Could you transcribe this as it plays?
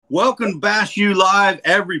Welcome to Bash U Live,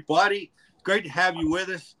 everybody. Great to have you with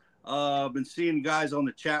us. I've been seeing guys on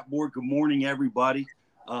the chat board. Good morning, everybody.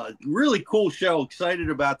 Really cool show. Excited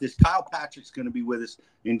about this. Kyle Patrick's going to be with us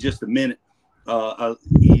in just a minute.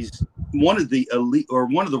 He's one of the elite, or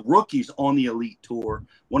one of the rookies on the elite tour,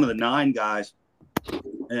 one of the 9 guys,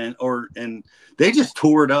 and they just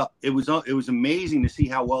tore it up. It was amazing to see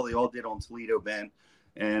how well they all did on Toledo Bend.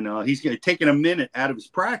 And he's going to take a minute out of his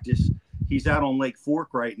practice. He's out on Lake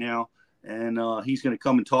Fork right now, and he's going to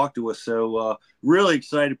come and talk to us. So really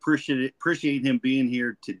excited, appreciate him being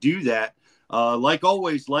here to do that. Like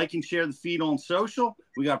always, like and share the feed on social.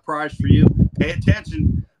 We got a prize for you. Pay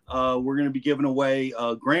attention. We're going to be giving away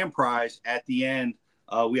a grand prize at the end.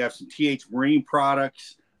 We have some TH Marine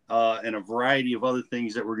products and a variety of other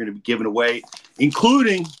things that we're going to be giving away,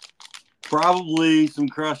 including probably some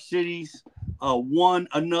Crush Cities. Won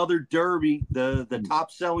another Derby, the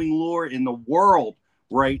top selling lure in the world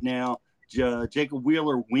right now. Jacob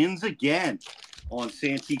Wheeler wins again on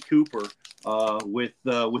Santee Cooper with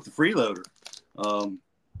the freeloader.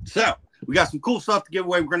 So we got some cool stuff to give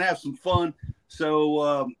away. We're gonna have some fun.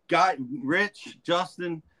 So Guy, Rich,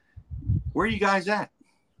 Justin, where are you guys at?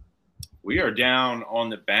 We are down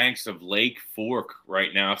on the banks of Lake Fork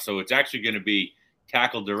right now, so it's actually going to be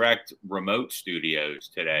Tackle Direct remote studios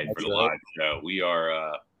today for the live show.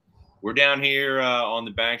 We're down here on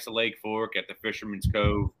the banks of Lake Fork at the Fisherman's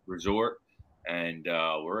Cove Resort, and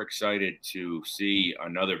we're excited to see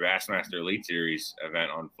another Bassmaster Elite Series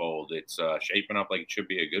event unfold. It's shaping up like it should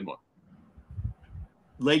be a good one.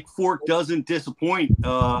 Lake Fork doesn't disappoint.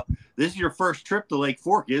 This is your first trip to Lake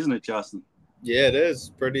Fork, isn't it, Justin? Yeah, it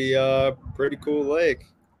is. Pretty cool lake.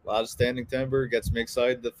 A lot of standing timber. Gets me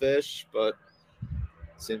excited to fish, but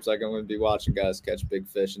seems like I'm going to be watching guys catch big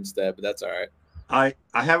fish instead, but that's all right.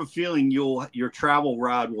 I have a feeling your travel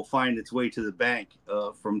rod will find its way to the bank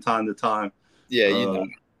from time to time. Yeah,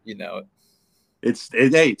 you know it.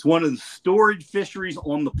 It's one of the storied fisheries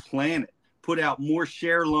on the planet. Put out more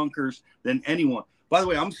share lunkers than anyone. By the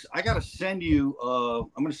way, I got to send you.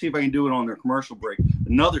 I'm going to see if I can do it on their commercial break.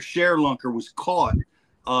 Another share lunker was caught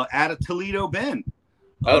at a Toledo Bend.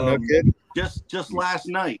 Oh, no kidding. Just last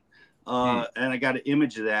night. And I got an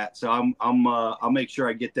image of that, so I'll make sure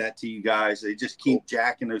I get that to you guys. They just keep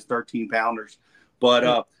jacking those 13-pounders,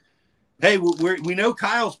 but hey, we know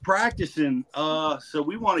Kyle's practicing, so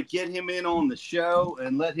we want to get him in on the show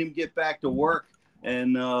and let him get back to work.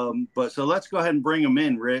 And so let's go ahead and bring him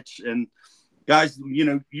in, Rich. And guys,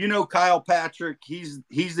 you know Kyle Patrick. He's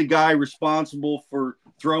the guy responsible for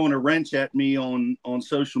throwing a wrench at me on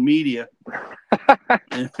social media.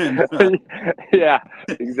 Yeah,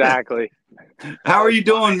 exactly. How are you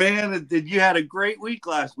doing, man? You had a great week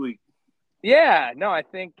last week. Yeah, no, I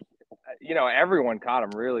think everyone caught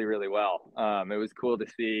him really, really well. It was cool to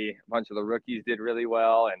see a bunch of the rookies did really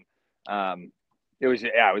well, and it was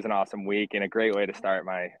an awesome week and a great way to start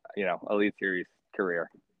my Elite Series career.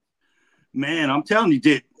 Man, I'm telling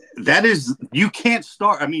you, you can't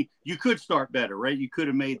start. I mean, you could start better, right? You could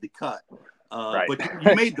have made the cut. Right. But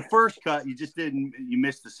you made the first cut. You just didn't. You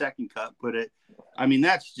missed the second cut. But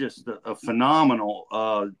that's just a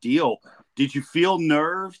phenomenal deal. Did you feel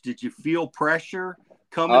nerves? Did you feel pressure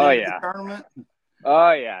coming into the tournament?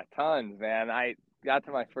 Oh yeah, tons, man. I got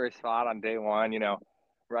to my first spot on day one.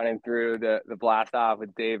 Running through the blast off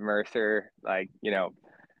with Dave Mercer,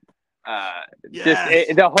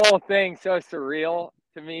 just the whole thing so surreal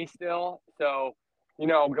to me still. So,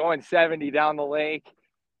 going 70 down the lake.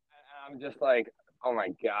 I'm just like, oh my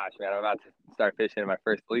gosh, man, I'm about to start fishing in my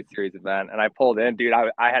first Elite Series event. And I pulled in, dude, I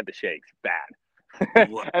had the shakes bad.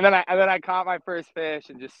 and then I caught my first fish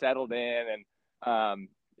and just settled in. And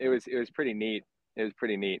it was pretty neat. It was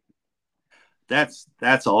pretty neat. That's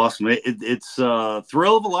awesome. It's a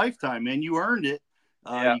thrill of a lifetime, man. You earned it.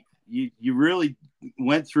 Yeah. You really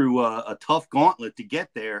went through a tough gauntlet to get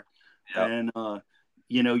there. Yep. And,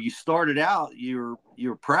 you started out your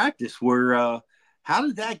practice where, how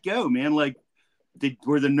did that go, man? Like,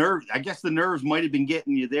 were the nerves? I guess the nerves might have been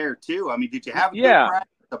getting you there too. I mean, did you have a good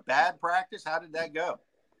practice, a bad practice? How did that go?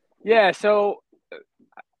 Yeah. So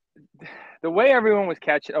the way everyone was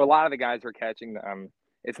catching, a lot of the guys were catching them.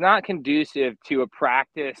 It's not conducive to a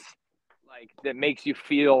practice like that makes you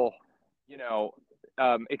feel,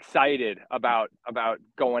 excited about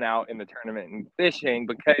going out in the tournament and fishing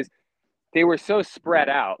because they were so spread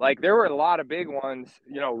out. Like there were a lot of big ones,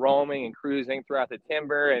 roaming and cruising throughout the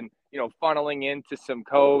timber and, funneling into some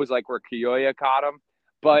coves like where Kiyoya caught them.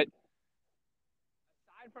 But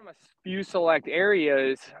aside from a few select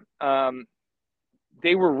areas,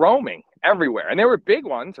 they were roaming everywhere. And they were big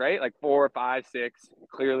ones, right? Like 4, 5, 6,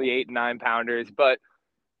 clearly 8 and 9 pounders. But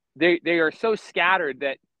they are so scattered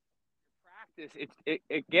that practice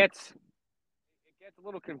it gets a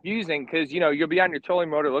little confusing because you'll be on your trolling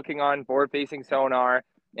motor looking on forward facing sonar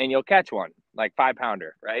and you'll catch one like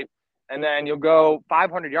 5-pounder, right? And then you'll go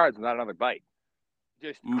 500 yards without another bite,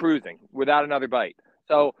 just cruising without another bite.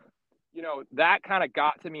 So that kind of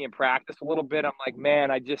got to me in practice a little bit. I'm like, man,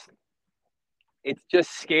 it's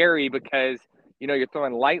just scary because you're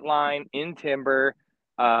throwing light line in timber,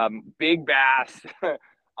 big bass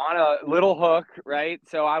on a little hook, right?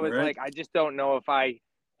 So I was like, I just don't know if I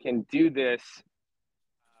can do this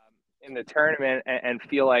in the tournament and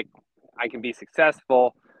feel like I can be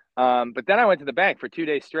successful. But then I went to the bank for 2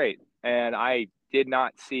 days straight, and I did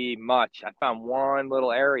not see much. I found one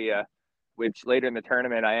little area, which later in the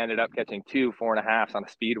tournament I ended up catching 2 4.5s on a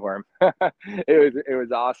speed worm. It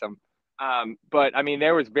was awesome. But I mean,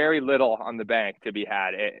 there was very little on the bank to be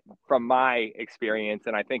had from my experience,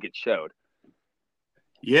 and I think it showed.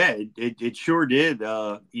 Yeah, it sure did.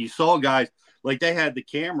 You saw guys like they had the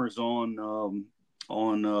cameras on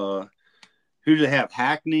who do they have?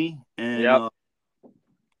 Hackney and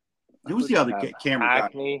who was the other camera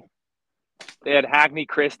Hackney. Guy? They had Hackney,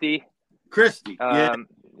 Christie.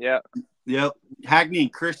 Yep. Hackney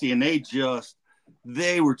and Christie, and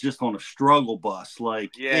they were just on a struggle bus.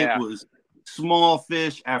 Like it was small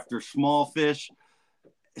fish after small fish.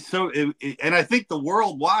 So, and I think the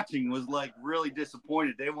world watching was like really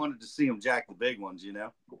disappointed. They wanted to see them jack the big ones,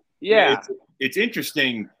 Yeah, it's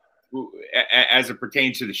interesting as it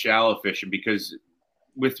pertains to the shallow fishing because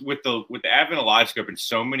with the advent of live scope and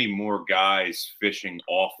so many more guys fishing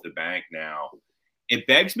off the bank now, it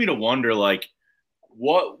begs me to wonder, like,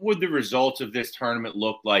 what would the results of this tournament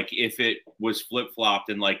look like if it was flip-flopped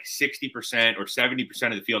and like 60% or 70%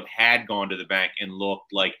 of the field had gone to the bank and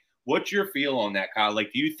looked like? What's your feel on that, Kyle?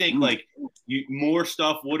 Like, do you think like more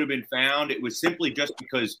stuff would have been found? It was simply just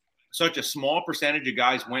because such a small percentage of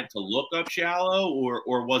guys went to look up shallow,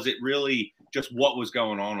 or was it really just what was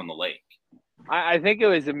going on the lake? I think it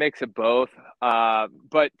was a mix of both.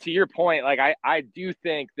 But to your point, like I do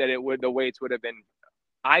think that the weights would have been.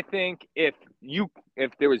 I think if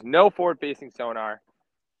there was no forward facing sonar,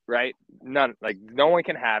 right? None, like no one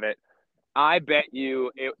can have it. I bet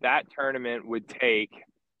you that tournament would take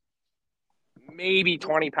maybe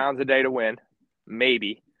 20 pounds a day to win,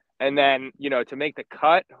 maybe. And then, to make the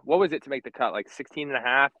cut, what was it to make the cut? Like 16 and a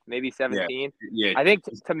half, maybe 17? Yeah. I think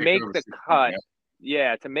to make the cut,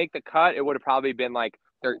 to make the cut, it would have probably been like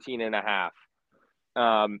 13 and a half,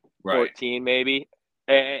 14 maybe.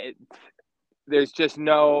 There's just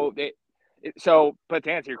no so, but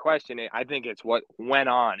to answer your question, I think it's what went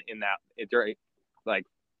on in that during, like,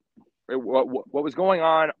 what was going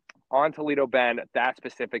on Toledo Bend at that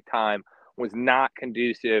specific time was not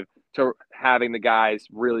conducive to having the guys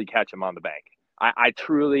really catch them on the bank. I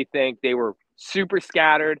truly think they were super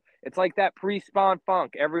scattered. It's like that pre-spawn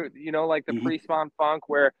funk. Like the pre-spawn funk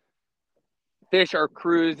where fish are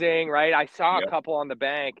cruising, right? I saw a couple on the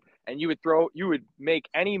bank, and you would make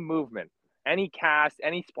any movement, any cast,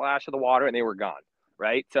 any splash of the water, and they were gone,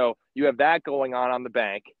 right? So you have that going on the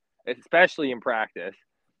bank, especially in practice.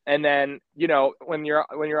 And then, when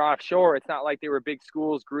you're offshore, it's not like they were big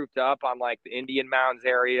schools grouped up on like the Indian Mounds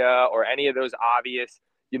area or any of those obvious,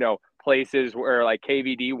 places where like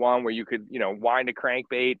KVD one where you could, wind a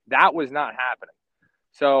crankbait. That was not happening.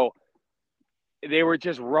 So they were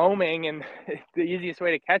just roaming, and the easiest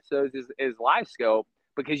way to catch those is live scope,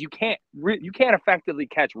 because you can't effectively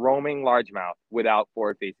catch roaming largemouth without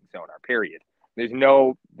forward facing sonar, period. There's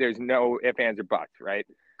no ifs, ands, or buts, right?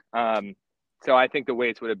 So I think the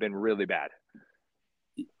weights would have been really bad.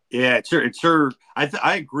 Yeah, it's sure.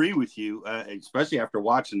 I agree with you, especially after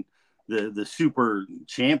watching the super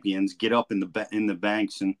champions get up in the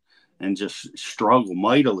banks and just struggle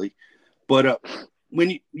mightily. But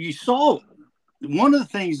when you saw, one of the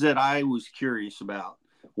things that I was curious about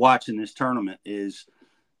watching this tournament is,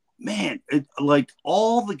 man, like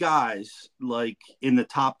all the guys like in the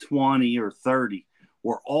top 20 or 30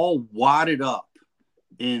 were all wadded up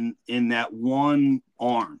in that one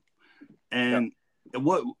arm. And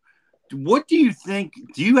what do you think?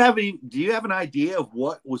 Do you have an idea of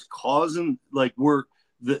what was causing, like,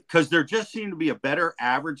 because there just seemed to be a better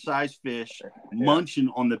average size fish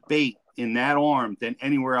munching on the bait in that arm than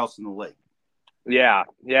anywhere else in the lake? Yeah.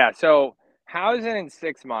 So Housen and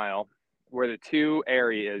 6 Mile were the two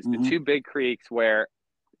areas, the two big creeks where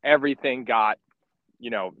everything got,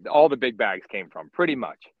 all the big bags came from, pretty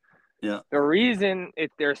much. Yeah. The reason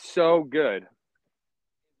they're so good is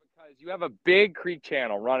because you have a big creek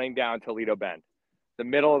channel running down Toledo Bend, the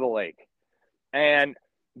middle of the lake. And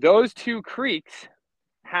those two creeks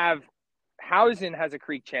have Housen has a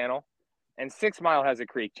creek channel, and 6 Mile has a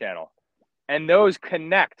creek channel, and those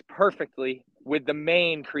connect perfectly with the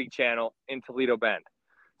main creek channel in Toledo Bend.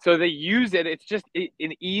 So they use it. It's just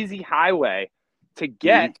an easy highway to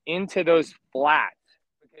get into those flats,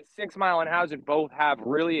 because 6 Mile and Housen both have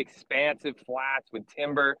really expansive flats with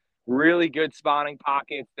timber, really good spawning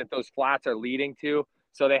pockets that those flats are leading to.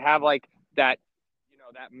 So they have like that,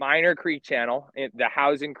 that minor creek channel, the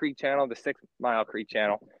Housen Creek channel, the 6 Mile Creek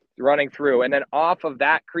channel running through. And then off of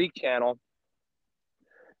that creek channel,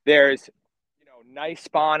 there's, nice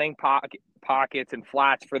spawning pockets and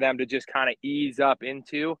flats for them to just kind of ease up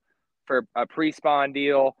into for a pre-spawn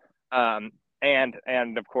deal. And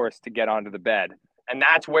of course to get onto the bed. And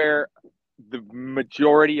that's where the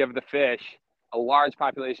majority of the fish, a large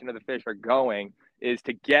population of the fish, are going, is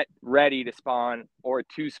to get ready to spawn or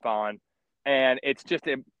to spawn. And it's just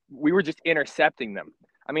we were just intercepting them.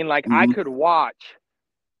 I mean, like I could watch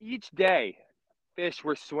each day fish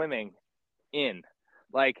were swimming in.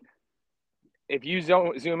 Like if you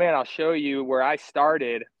zoom in, I'll show you where I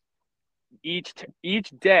started. Each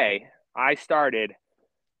day I started,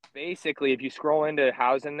 basically, if you scroll into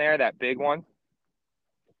Housen there, that big one.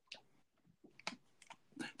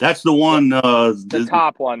 That's the one. The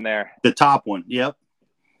top one there. The top one. Yep.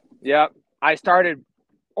 Yep. I started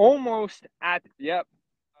almost at, yep.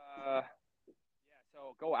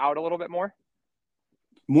 So go out a little bit more.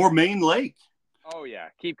 More Main Lake. Oh, yeah.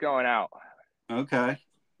 Keep going out. Okay.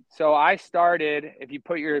 So I started, if you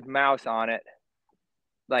put your mouse on it,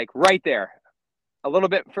 like right there, a little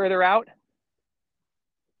bit further out.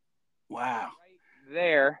 Wow. Right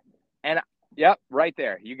there. And yep, right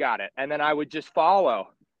there. You got it. And then I would just follow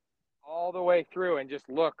all the way through and just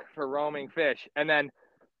look for roaming fish. And then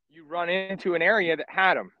you run into an area that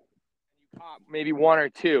had them. You caught maybe one or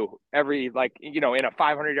two every, like, in a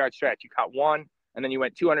 500-yard stretch. You caught one, and then you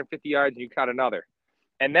went 250 yards and you caught another.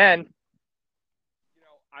 And then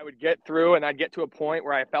I would get through and I'd get to a point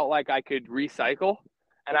where I felt like I could recycle,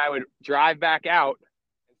 and I would drive back out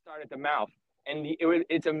and start at the mouth. And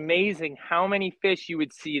it's amazing how many fish you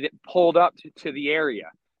would see that pulled up to the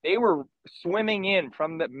area. They were swimming in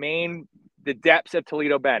from the depths of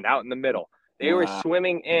Toledo Bend out in the middle. They were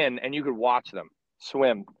swimming in, and you could watch them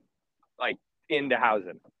swim like into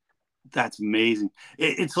Housen. That's amazing.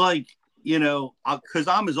 It's like, because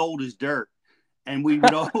I'm as old as dirt, and we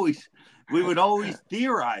would always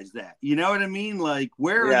theorize that. You know what I mean? Like,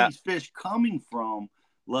 where are these fish coming from?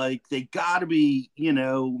 Like, they got to be,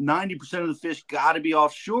 90% of the fish got to be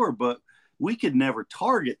offshore, but we could never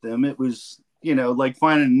target them. It was, like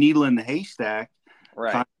finding a needle in the haystack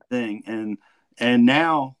kind of thing. And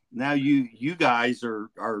now you guys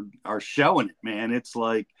are showing it, man. It's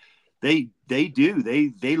like they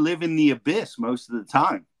live in the abyss most of the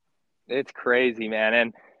time. It's crazy,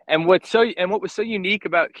 man. And what was so unique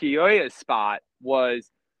about Kiyoya's spot was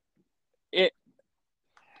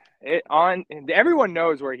everyone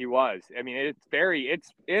knows where he was. I mean,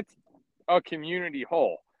 it's a community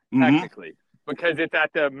hole technically, because it's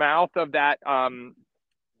at the mouth of that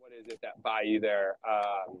what is it, that bayou there,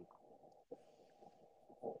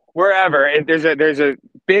 wherever. There's a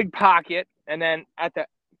big pocket, and then at the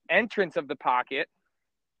entrance of the pocket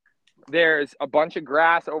there's a bunch of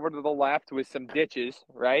grass over to the left with some ditches,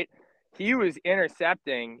 right? He was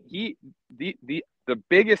intercepting the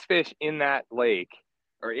biggest fish in that lake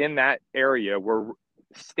or in that area were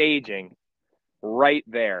staging right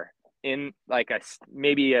there in like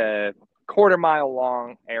maybe a quarter-mile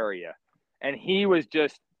long area. And he was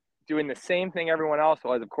just doing the same thing everyone else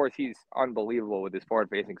was. Of course, he's unbelievable with his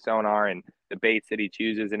forward-facing sonar and the baits that he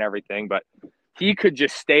chooses and everything, but he could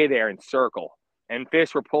just stay there and circle. And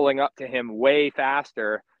fish were pulling up to him way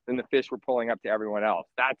faster than the fish were pulling up to everyone else.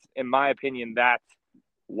 That's, in my opinion, that's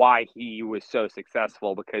why he was so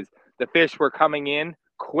successful, because the fish were coming in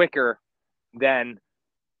quicker than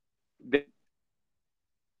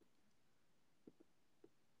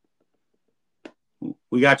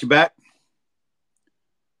We got you back.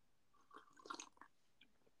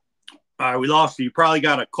 All right, we lost you. You probably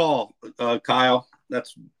got a call, Kyle.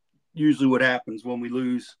 That's usually what happens when we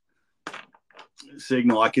lose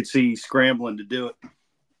signal. I could see he's scrambling to do it.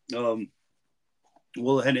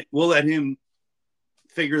 We'll let him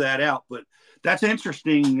figure that out. But that's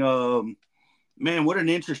interesting, man. What an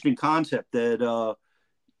interesting concept that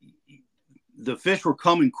the fish were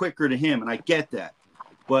coming quicker to him, and I get that.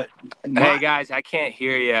 But hey guys, I can't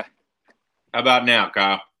hear you. How about now,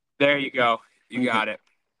 Kyle? There you go. You got it.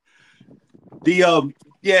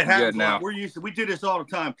 It happens. Now. We do this all the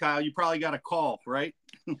time, Kyle. You probably got a call, right?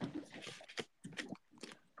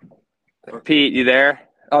 Pete, you there?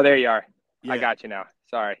 Oh, there you are. Yeah. I got you now.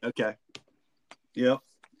 Sorry. Okay. Yep.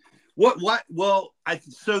 Well,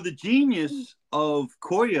 so the genius of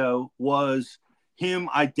Koyo was him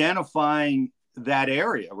identifying that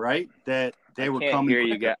area, right? That they were coming. I can't hear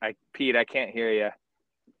you, quicker. Pete. I can't hear you.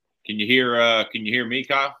 Can you hear me,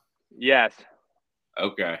 Kyle? Yes.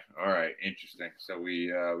 Okay. All right. Interesting. So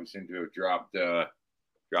we seem to have dropped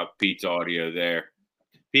Pete's audio there.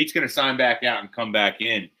 Pete's going to sign back out and come back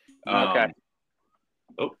in. Okay.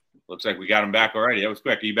 Oh, looks like we got him back already. That was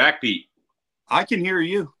quick. Are you back, Pete? I can hear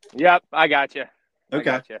you. Yep, I got you. Okay.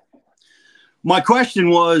 I got you. My question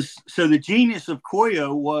was, so the genius of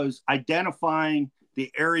Koyo was identifying the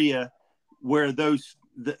area where those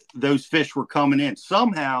fish were coming in.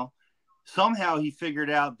 Somehow he figured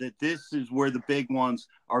out that this is where the big ones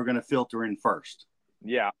are going to filter in first.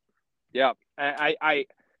 Yeah. Yep. I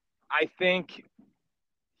think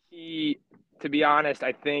to be honest,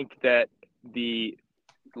 I think that the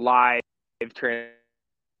live train.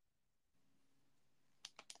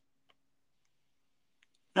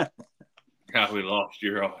 We lost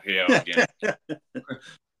your audio again.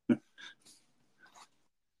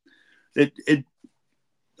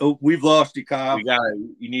 We've lost you, Kyle.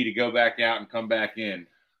 You need to go back out and come back in.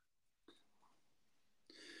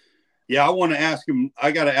 Yeah, I want to ask him.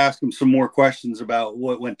 I got to ask him some more questions about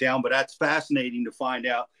what went down, but that's fascinating to find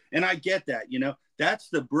out. And I get that, that's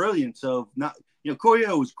the brilliance of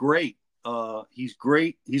Koyo is great. He's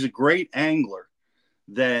great. He's a great angler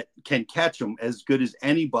that can catch them as good as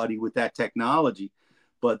anybody with that technology.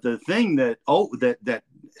 But the thing that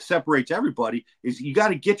separates everybody is you got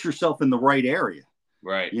to get yourself in the right area.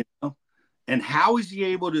 Right. And how is he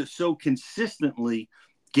able to so consistently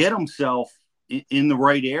get himself in the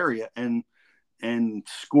right area and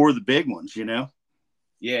score the big ones,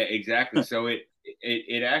 Yeah, exactly. So it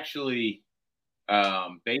actually,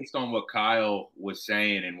 based on what Kyle was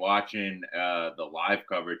saying and watching the live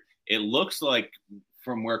coverage, it looks like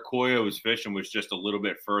from where Koyo was fishing was just a little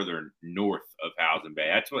bit further north of Howden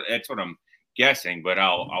Bay. That's what I'm guessing, but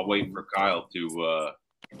I'll wait for Kyle to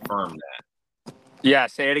confirm that. Yeah,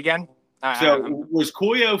 say it again. So was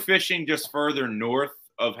Koyo fishing just further north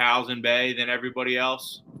of Howden Bay than everybody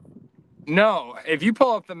else? No. If you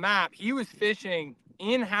pull up the map, he was fishing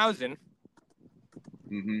in Howden.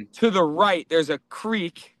 Mm-hmm. To the right, there's a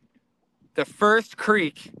creek. The first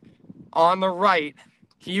creek on the right,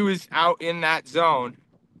 he was out in that zone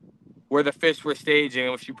where the fish were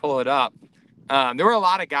staging. If you pull it up, there were a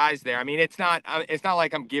lot of guys there. I mean, it's not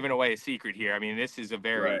like I'm giving away a secret here. I mean, this is a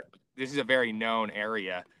very known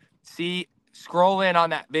area. See, scroll in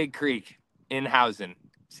on that big creek in Howden.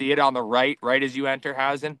 See it on the right as you enter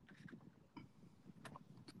Howden.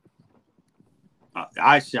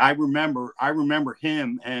 I remember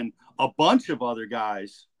him and a bunch of other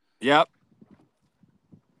guys. Yep.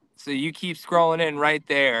 So you keep scrolling in right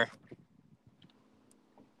there.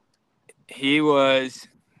 He was.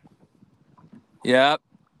 Yep.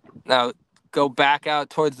 Now go back out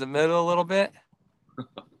towards the middle a little bit.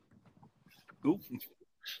 Oop.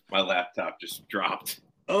 My laptop just dropped.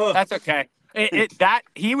 That's okay.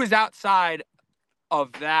 He was outside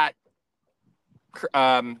of that,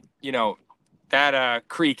 that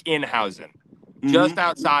creek in Howden, just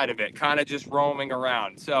outside of it, kind of just roaming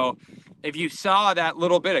around. So if you saw that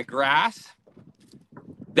little bit of grass,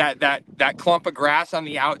 that clump of grass on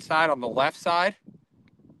the outside, on the left side,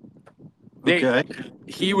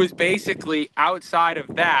 he was basically outside of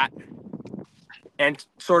that and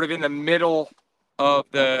sort of in the middle of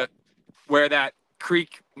where that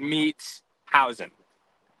creek meets Howden.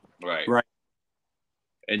 Right.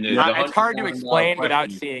 And it's hard to explain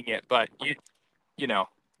without seeing it, but you know.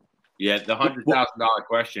 Yeah, the $100,000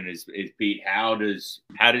 question is Pete. How does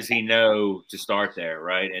he know to start there,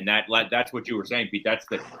 right? And that's what you were saying, Pete. That's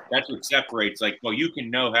what separates. Like, well, you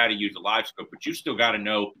can know how to use a live scope, but you still got to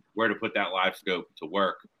know where to put that live scope to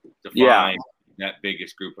work to find that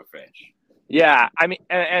biggest group of fish. Yeah, I mean,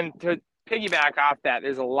 and to piggyback off that,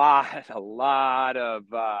 there's a lot of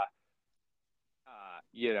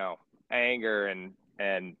anger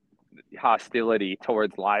and hostility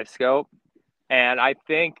towards live scope. And I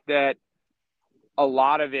think that a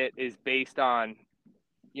lot of it is based on,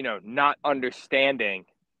 not understanding,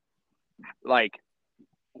 like,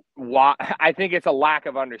 why. I think it's a lack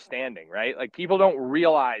of understanding, right? Like, people don't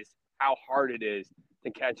realize how hard it is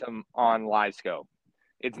to catch them on live scope.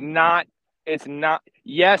 It's not,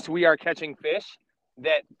 yes, we are catching fish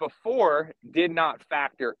that before did not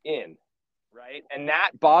factor in, right? And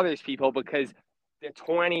that bothers people because the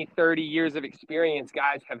 20, 30 years of experience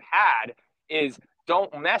guys have had is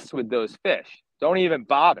don't mess with those fish. Don't even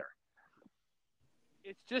bother.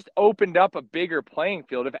 It's just opened up a bigger playing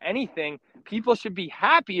field. If anything, people should be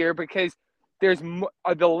happier because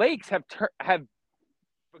the lakes have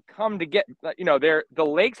become to get, the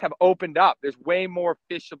lakes have opened up. There's way more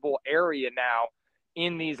fishable area now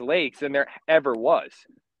in these lakes than there ever was,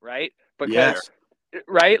 right? Because Yes.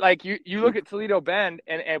 right, like you look at Toledo Bend,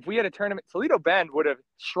 and if we had a tournament, Toledo Bend would have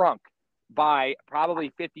shrunk by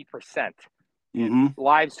probably 50%. Mm-hmm.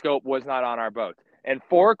 Live scope was not on our boat, and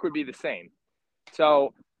Fork would be the same.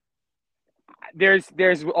 So there's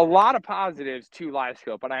a lot of positives to live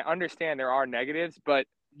scope, and I understand there are negatives, but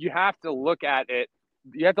you have to look at it.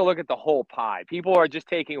 You have to look at the whole pie. People are just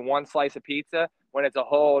taking one slice of pizza when it's a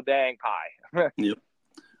whole dang pie. Yep.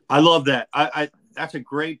 I love that. I that's a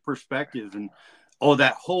great perspective. And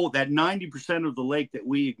that 90% of the lake that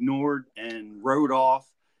we ignored and wrote off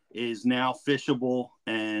is now fishable.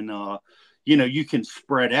 And you can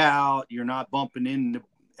spread out. You're not bumping into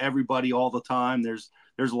everybody all the time. There's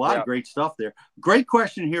a lot of great stuff there. Great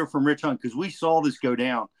question here from Rich Hunt, because we saw this go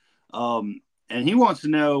down. And he wants to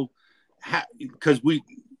know because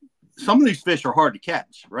some of these fish are hard to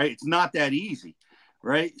catch, right? It's not that easy,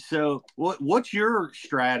 right? So what's your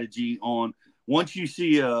strategy on once you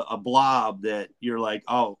see a blob that you're like,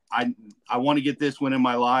 oh, I want to get this one in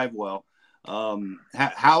my live well?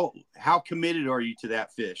 How committed are you to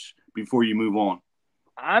that fish before you move on?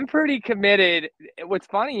 I'm pretty committed. What's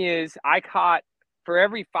funny is for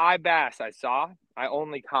every 5 bass I saw, I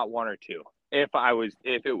only caught 1 or 2. If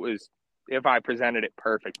I presented it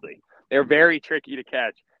perfectly. They're very tricky to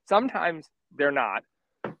catch. Sometimes they're not.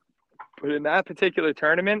 But in that particular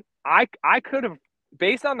tournament, I could have,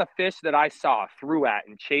 based on the fish that I saw, threw at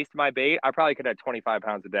and chased my bait, I probably could have 25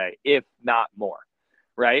 pounds a day, if not more,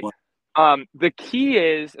 right? The key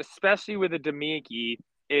is, especially with a Demiki,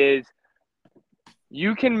 is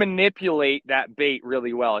you can manipulate that bait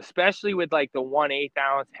really well, especially with like the 1/8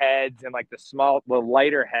 ounce heads and like the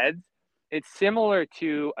lighter heads. It's similar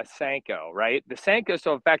to a Senko, right? The Senko is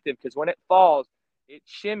so effective because when it falls, it's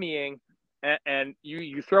shimmying, and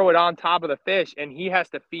you throw it on top of the fish, and he has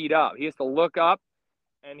to feed up. He has to look up,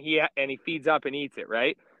 and he feeds up and eats it,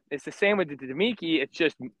 right? It's the same with the Demiki. It's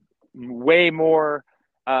just way more.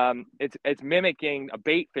 It's mimicking a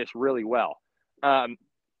bait fish really well. The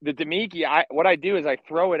Demiki, what I do is I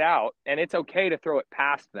throw it out, and it's okay to throw it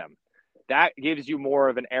past them. That gives you more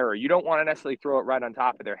of an error. You don't want to necessarily throw it right on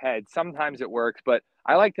top of their head. Sometimes it works, but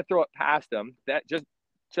I like to throw it past them. That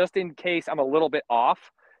just in case I'm a little bit off,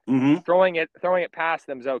 throwing it past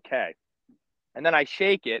them is okay. And then I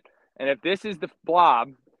shake it, and if this is the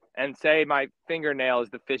blob, and say my fingernail is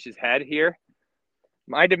the fish's head here,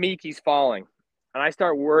 my Demiki's falling, and I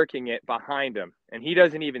start working it behind him, and he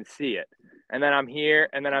doesn't even see it. And then I'm here,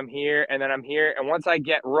 and then I'm here, and then I'm here, and once I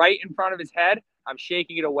get right in front of his head, I'm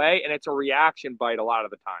shaking it away, and it's a reaction bite a lot of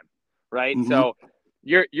the time, right? Mm-hmm. So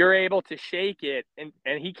you're able to shake it, and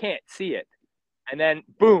he can't see it. And then,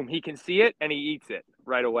 boom, he can see it, and he eats it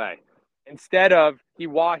right away. Instead of he's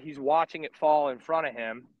watching it fall in front of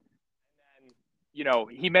him, and then,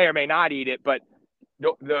 he may or may not eat it, but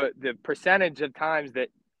the percentage of times that,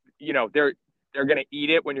 they're going to eat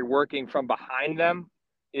it when you're working from behind them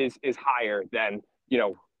is higher than,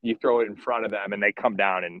 you throw it in front of them and they come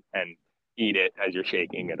down and eat it as you're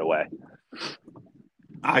shaking it away.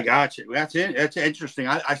 I got you. That's it. That's interesting.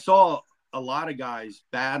 I saw a lot of guys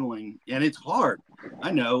battling, and it's hard.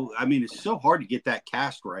 I know. I mean, it's so hard to get that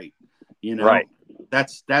cast right. Right.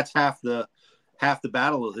 That's half the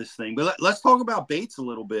battle of this thing. But let's talk about baits a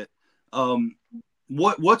little bit.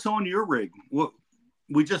 What's on your rig?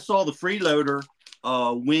 We just saw the freeloader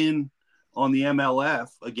win on the MLF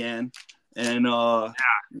again, and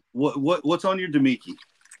what's on your Demiki?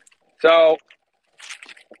 So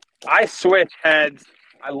I switch heads.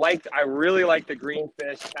 I really like the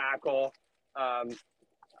greenfish tackle,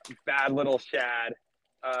 bad little shad.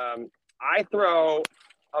 I throw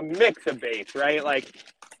a mix of baits, right? Like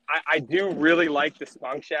I do really like the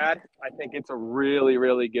skunk shad. I think it's a really,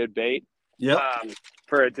 really good bait. Yeah.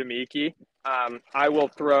 For a Demiki. I will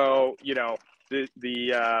throw, the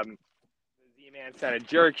Z-Man Senate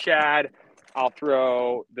jerk shad. I'll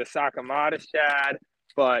throw the Sakamata shad.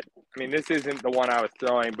 But, I mean, this isn't the one I was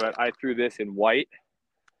throwing, but I threw this in white.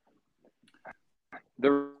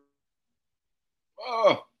 Every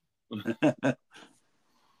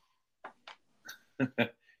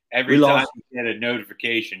time you get a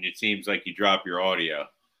notification, it seems like you drop your audio.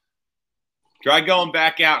 Try going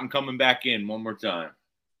back out and coming back in one more time.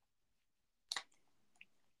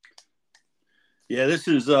 Yeah, this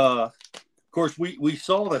is of course we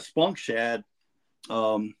saw the spunk shad,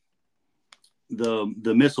 the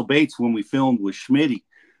missile baits when we filmed with Schmitty,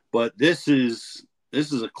 but this is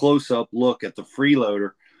a close-up look at the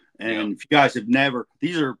freeloader, And if you guys have never,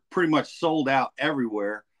 these are pretty much sold out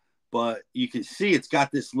everywhere, but you can see it's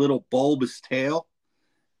got this little bulbous tail,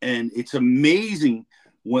 and it's amazing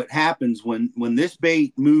what happens when this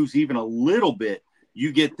bait moves even a little bit.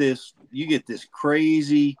 You get this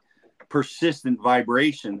crazy persistent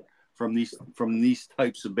vibration from these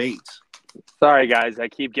types of baits. Sorry guys, I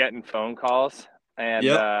keep getting phone calls and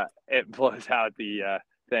it blows out the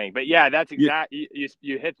thing. But yeah, that's exactly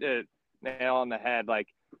you hit the nail on the head. Like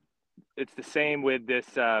it's the same with this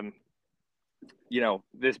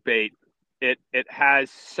this bait. It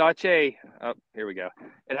has such a here we go.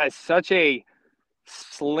 It has such a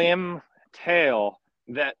slim tail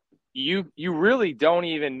that you really don't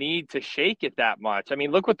even need to shake it that much. I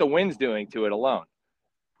mean, look what the wind's doing to it alone.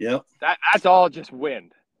 Yep. That's all just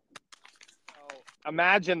wind. So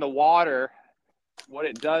imagine the water, what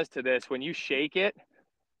it does to this when you shake it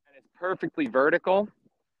and it's perfectly vertical.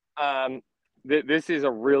 This is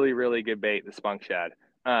a really, really good bait, the spunk shad.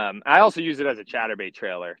 I also use it as a chatterbait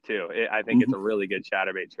trailer too. I think it's a really good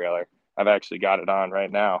chatterbait trailer. I've actually got it on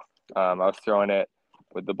right now. I was throwing it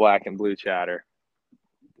with the black and blue chatter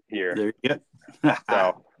here. There you go.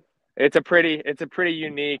 So it's a pretty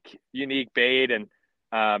unique bait. And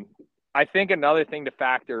I think another thing to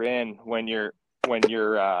factor in when you're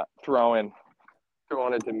throwing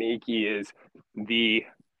it to Mickey is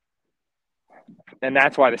and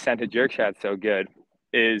that's why the scented jerk shad's so good,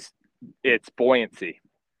 is its buoyancy.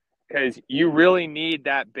 Because you really need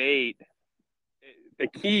that bait. The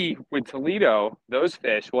key with Toledo, those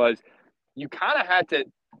fish, was you kind of had to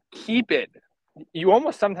keep it. You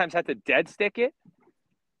almost sometimes had to dead stick it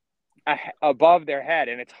above their head.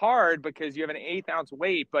 And it's hard because you have an 1/8 ounce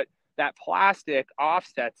weight, but that plastic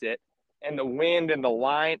offsets it. And the wind and the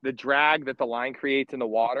line, the drag that the line creates in the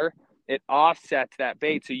water, it offsets that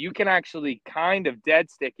bait. So you can actually kind of dead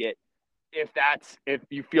stick it if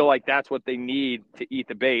you feel like that's what they need to eat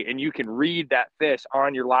the bait. And you can read that fish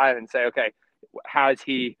on your live and say, okay, how's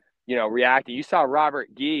he, reacting? You saw Robert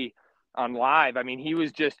Gee on live. I mean, he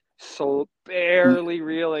was just so barely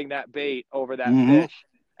reeling that bait over that fish.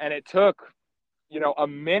 And it took, a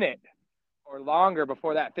minute or longer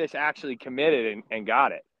before that fish actually committed and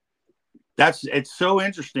got it. It's so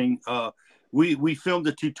interesting. We filmed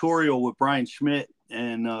a tutorial with Brian Schmidt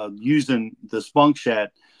and using the spunk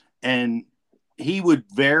shad, and he would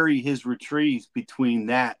vary his retrieves between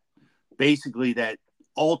basically that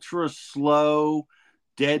ultra slow,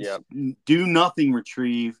 dead, do nothing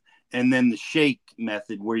retrieve, and then the shake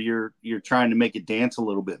method where you're trying to make it dance a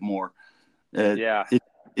little bit more.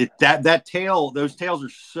 That tail, those tails are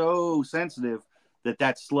so sensitive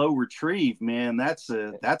that slow retrieve, man, that's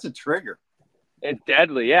a trigger. It's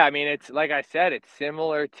deadly. Yeah. I mean, it's like I said, it's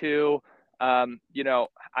similar to, a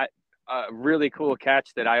really cool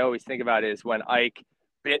catch that I always think about is when Ike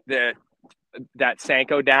bit that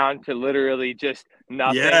Senko down to literally just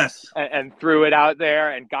nothing and threw it out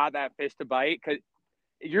there and got that fish to bite. Because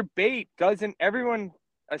your bait everyone,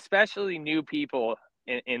 especially new people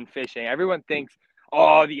in fishing, everyone thinks,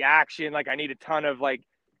 oh, the action, like I need a ton of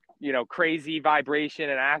crazy vibration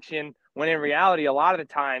and action. When in reality, a lot of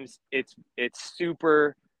the times it's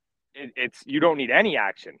you don't need any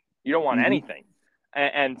action. You don't want anything.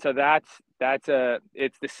 And so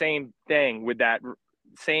it's the same thing with that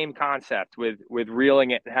same concept with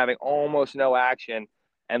reeling it and having almost no action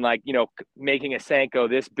and making a Senko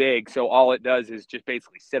this big. So all it does is just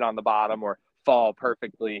basically sit on the bottom or fall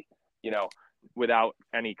perfectly, without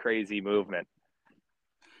any crazy movement.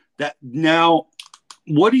 Now,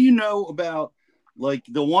 what do you know about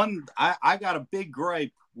the one I got a big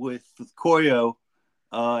gripe with Koyo,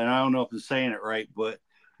 and I don't know if I'm saying it right, but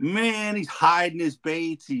man, he's hiding his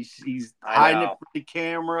baits. He's hiding it from the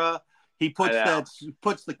camera. He puts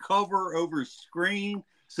the cover over his screen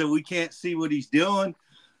so we can't see what he's doing.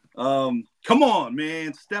 Come on,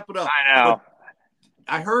 man, step it up. I know.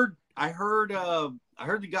 But I heard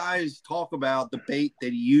the guys talk about the bait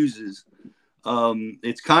that he uses.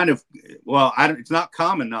 It's kind of, it's not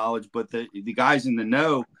common knowledge, but the guys in the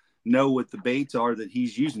know what the baits are that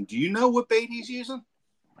he's using. Do you know what bait he's using?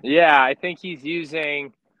 Yeah, I think he's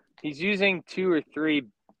using 2 or 3.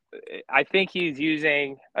 I think he's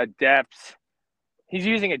using a depth. He's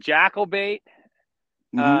using a jackal bait.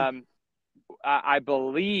 I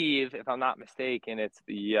believe, if I'm not mistaken, it's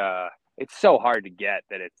it's so hard to get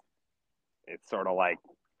that it's sort of like,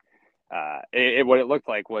 what it looked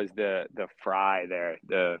like was the fry there,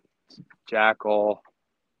 the jackal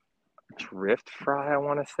drift fry, I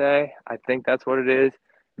want to say. I think that's what it is.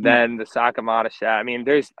 Then the Sakamata shad. I mean,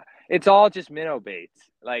 it's all just minnow baits.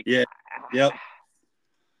 Yep.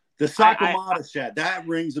 The Sakamata shad, that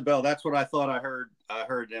rings a bell. That's what I thought I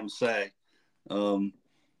heard them say. But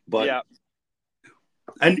yeah.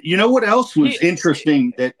 And you know what else was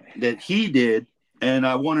interesting that he did, and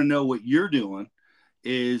I want to know what you're doing,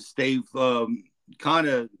 is they've kind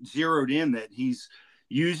of zeroed in that he's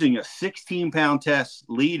using a 16-pound test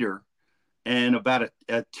leader and about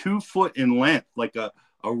a 2 foot in length, like a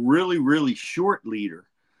really, really short leader.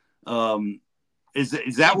 Is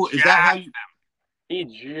that how you? He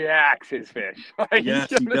jacks his fish. Like, yes,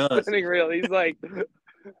 he does. Spinning reel. He's like,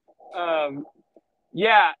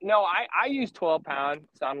 yeah, no, I use 12-pound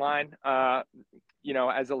Sunline,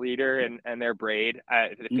 as a leader and their braid,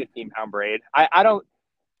 the 15-pound braid. I don't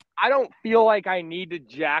feel like I need to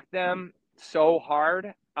jack them so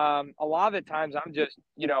hard. A lot of the times I'm just,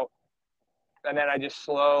 and then I just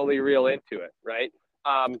slowly reel into it, right?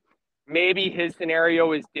 Maybe his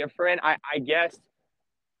scenario is different. I guess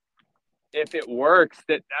if it works,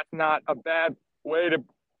 that's not a bad way to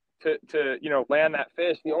land that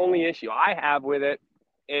fish. The only issue I have with it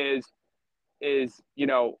is if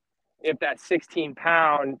that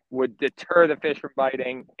 16-pound would deter the fish from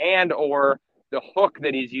biting, and or the hook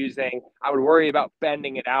that he's using, I would worry about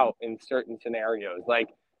bending it out in certain scenarios. Like,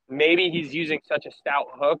 maybe he's using such a stout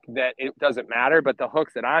hook that it doesn't matter, but the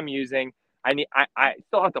hooks that I'm using, I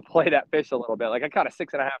still have to play that fish a little bit. Like, I caught a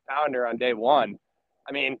 6.5 pounder on day one.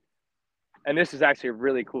 I mean, and this is actually a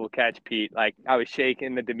really cool catch, Pete. Like, I was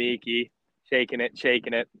shaking the Demiki, shaking it,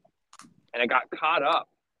 and I got caught up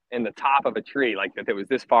in the top of a tree, like that it was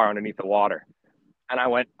this far underneath the water. And I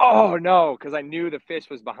went, oh no, because I knew the fish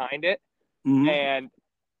was behind it. Mm-hmm.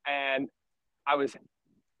 And I was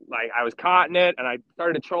caught in it, and I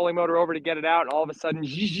started a trolling motor over to get it out, and all of a sudden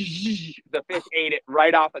the fish ate it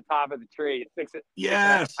right off the top of the tree. It's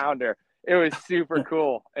 6.5 pounder. It was super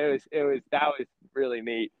cool. That was really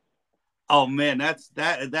neat. Oh man,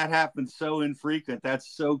 that happens so infrequent.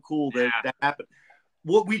 That's so cool that happened.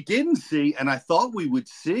 What we didn't see, and I thought we would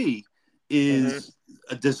see, is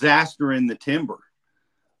a disaster in the timber.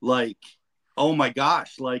 Like, oh my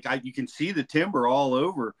gosh, like you can see the timber all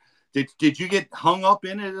over. Did you get hung up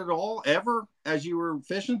in it at all ever as you were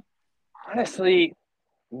fishing? Honestly,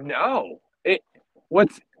 no.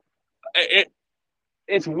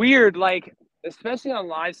 It's weird, like, especially on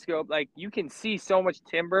live scope, like, you can see so much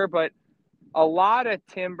timber, but a lot of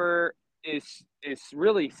timber is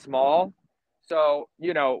really small. So,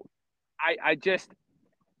 it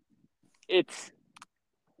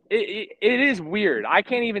is weird. I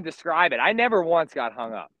can't even describe it. I never once got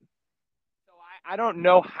hung up. So I don't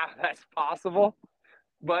know how that's possible,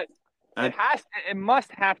 but it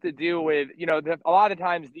must have to do with, a lot of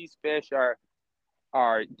times these fish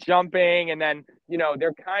are jumping, and then,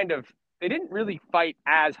 they didn't really fight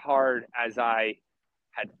as hard as I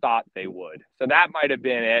had thought they would. So that might have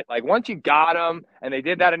been it. Like, once you got them and they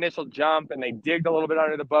did that initial jump and they digged a little bit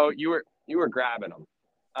under the boat, you were grabbing them.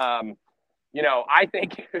 I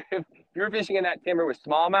think if you were fishing in that timber with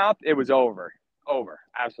smallmouth, it was over,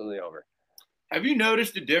 absolutely over. Have you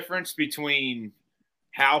noticed the difference between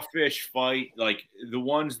how fish fight, like the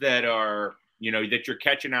ones that are, that you're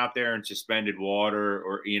catching out there in suspended water,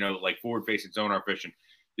 or, like forward-facing sonar fishing?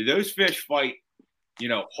 Do those fish fight,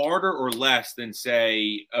 harder or less than,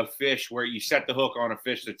 say, a fish where you set the hook on a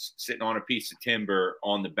fish that's sitting on a piece of timber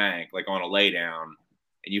on the bank, like on a laydown,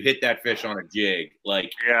 and you hit that fish on a jig?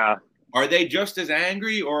 Like, yeah. Are they just as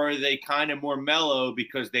angry, or are they kind of more mellow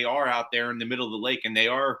because they are out there in the middle of the lake and they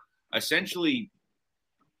are essentially,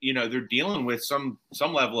 they're dealing with some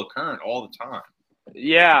level of current all the time?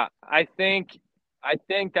 Yeah, I think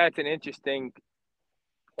that's an interesting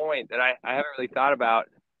point that I haven't really thought about.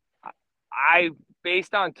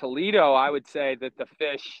 Based on Toledo, I would say that the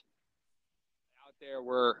fish out there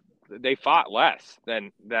they fought less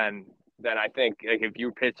than I think. Like, if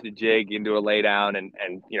you pitch the jig into a laydown and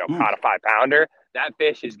caught a 5-pounder, that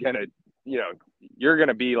fish is gonna, you're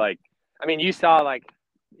gonna be like, I mean, you saw, like,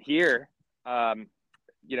 here, that,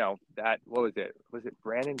 what was it? Was it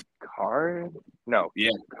Brandon Carr? No.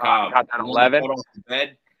 Yeah. Caught that 11. Off the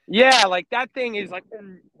bed. Yeah, like, that thing is like,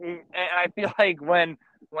 and I feel like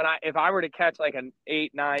if I were to catch like an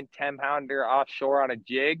 8, 9, 10 pounder offshore on a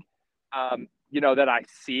jig, that I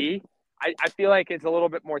see, I feel like it's a little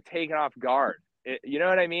bit more taken off guard. You know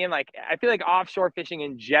what I mean? Like, I feel like offshore fishing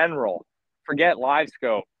in general, forget live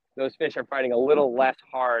scope, those fish are fighting a little less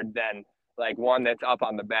hard than like one that's up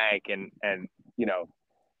on the bank and you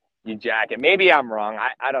jack it. Maybe I'm wrong.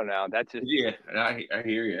 I don't know. That's just, yeah. I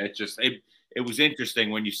hear you. It's just it was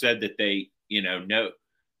interesting when you said that they know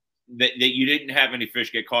that you didn't have any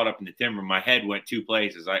fish get caught up in the timber. My head went two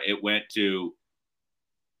places. It went to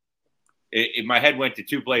my head went to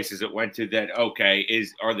two places. It went to that, okay,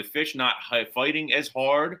 are the fish not fighting as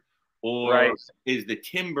hard, or is the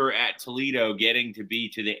timber at Toledo getting to be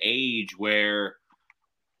to the age where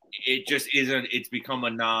it just isn't, it's become a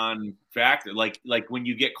non-factor? Like when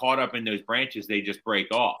you get caught up in those branches, they just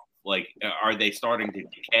break off. Like, are they starting to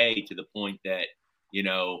decay to the point that,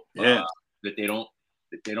 that they don't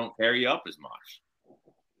carry up as much?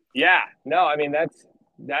 Yeah, no, I mean, that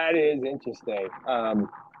is interesting.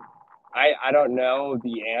 I don't know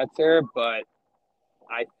the answer, but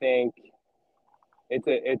I think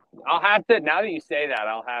I'll have to, now that you say that,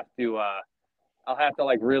 I'll have to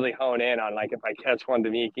like really hone in on, like, if I catch one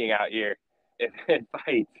Demiking out here, if it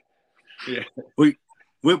bites. Yeah.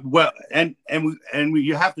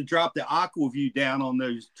 You have to drop the aqua view down on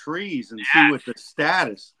those trees and see what the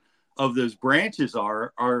status of those branches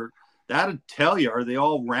are. That'll tell you, are they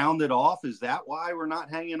all rounded off? Is that why we're not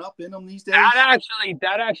hanging up in them these days?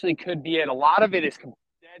 That actually could be it. A lot of it is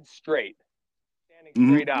dead straight,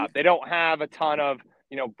 standing straight up. They don't have a ton of,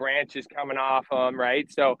 branches coming off them,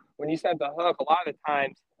 right? So when you set the hook, a lot of the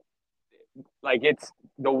times, like, it's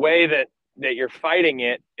the way that you're fighting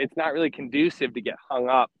it, it's not really conducive to get hung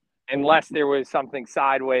up unless there was something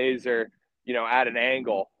sideways or, at an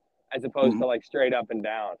angle, as opposed to like straight up and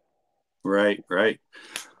down. Right.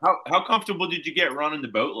 How comfortable did you get running the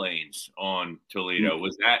boat lanes on Toledo?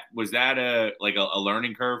 Was that a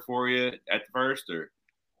learning curve for you at the first, or?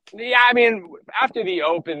 Yeah, I mean, after the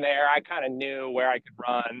open there, I kind of knew where I could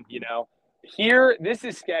run. Here, this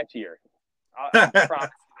is sketchier. I promise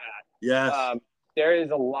you that. Yes. There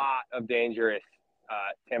is a lot of dangerous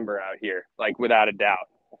timber out here, like, without a doubt.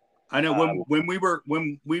 I know when we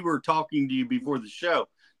were talking to you before the show,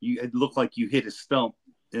 it looked like you hit a stump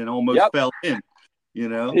and almost fell in,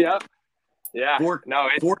 Yep. Yeah. Fork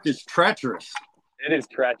is treacherous. It is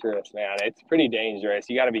treacherous, man. It's pretty dangerous.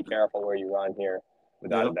 You got to be careful where you run here,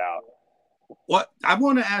 without a doubt. What I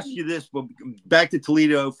want to ask you this, but back to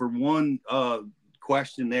Toledo for one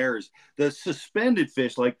question there is the suspended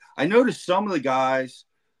fish. Like, I noticed some of the guys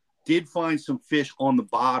did find some fish on the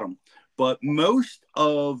bottom, but most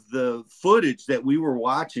of the footage that we were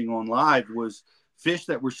watching on live was fish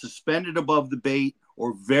that were suspended above the bait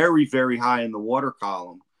or very, very high in the water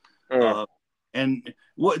column. And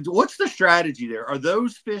what's the strategy there? Are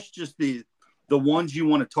those fish just the ones you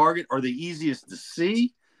want to target? Are they easiest to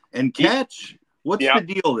see and catch? What's the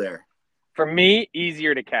deal there? For me,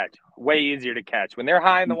 easier to catch. Way easier to catch. When they're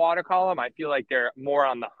high in the water column, I feel like they're more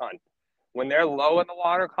on the hunt. When they're low in the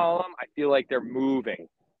water column, I feel like they're moving.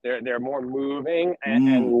 They're more moving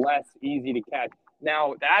and less easy to catch.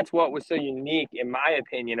 Now, that's what was so unique, in my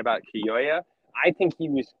opinion, about Kiyoya. I think he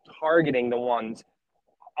was targeting the ones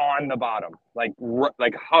on the bottom, like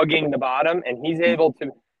hugging the bottom, and he's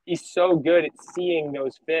so good at seeing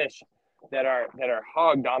those fish that are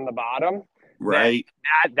hugged on the bottom. Right.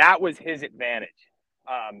 That was his advantage.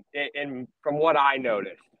 And from what I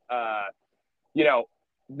noticed, the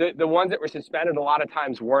ones that were suspended a lot of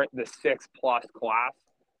times weren't the 6+ class.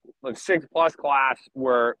 The 6+ class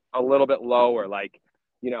were a little bit lower, like,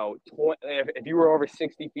 if you were over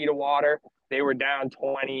 60 feet of water, they were down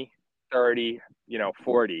 20, 30,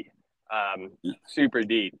 40, super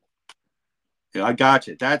deep. Yeah, I got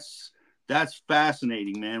you. That's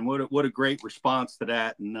fascinating, man. What a great response to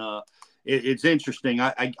that. And it's interesting.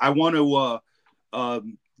 I want to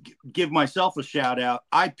give myself a shout out.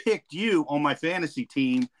 I picked you on my fantasy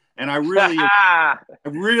team, and I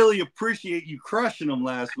really appreciate you crushing them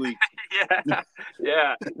last week.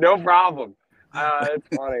 Yeah, no problem. It's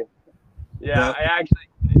funny. Yeah, I actually,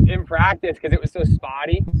 in practice, because it was so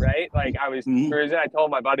spotty, right? Like, I was cruising. I told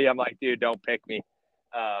my buddy, I'm like, dude, don't pick me.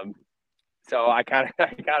 So I kind of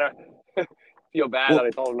feel bad that I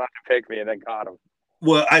told him not to pick me and then caught him.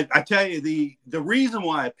 Well, I tell you, the reason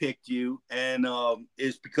why I picked you and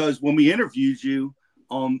is because when we interviewed you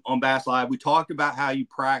on Bass Live, we talked about how you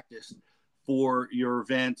practiced for your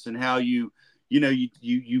events and how you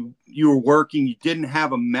were working. You didn't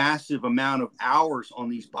have a massive amount of hours on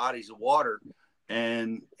these bodies of water,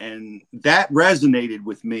 and that resonated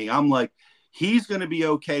with me. I'm like, he's going to be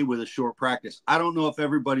okay with a short practice. I don't know if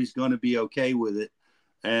everybody's going to be okay with it,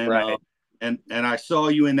 and and I saw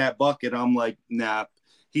you in that bucket. I'm like, nah,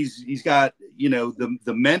 he's got the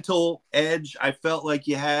mental edge I felt like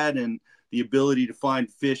you had, and the ability to find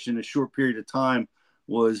fish in a short period of time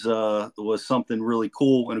was something really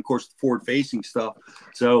cool. And of course, the forward facing stuff.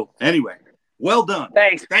 So anyway, well done.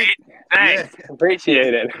 Thanks. Yeah.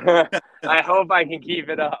 Appreciate it. I hope I can keep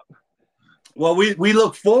it up. Well, we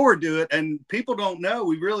look forward to it, and people don't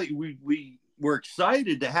know. We're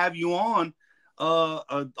excited to have you on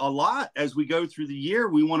a lot as we go through the year.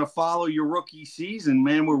 We want to follow your rookie season,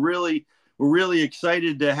 man. We're really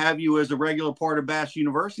excited to have you as a regular part of Bass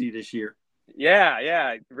University this year.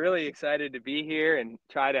 Yeah. Really excited to be here and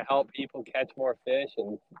try to help people catch more fish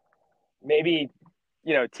and maybe,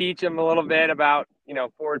 teach them a little bit about,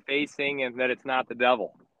 forward facing and that it's not the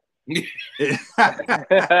devil.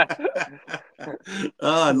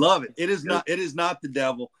 I love it. It is not the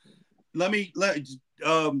devil. Let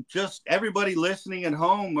just everybody listening at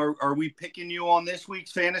home, are we picking you on this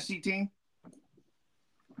week's fantasy team?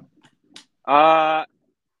 I'm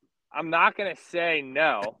not going to say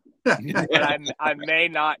no, but I may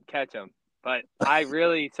not catch them. But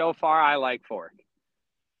so far, I like Fork.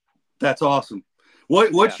 That's awesome.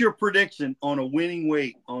 What's your prediction on a winning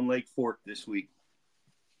weight on Lake Fork this week?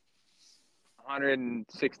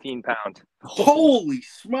 116 pounds. Holy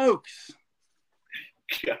smokes.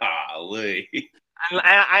 Golly.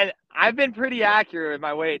 I've been pretty accurate with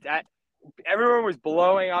my weights. Everyone was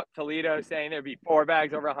blowing up Toledo saying there'd be 4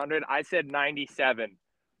 bags over 100. I said 97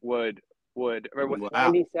 would or was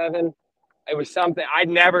 97? It was something. I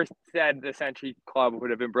never said the Century Club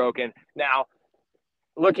would have been broken. Now,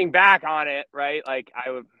 looking back on it, right,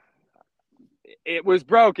 it was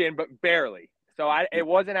broken, but barely. So it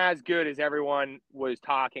wasn't as good as everyone was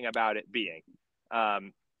talking about it being.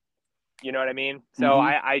 You know what I mean? So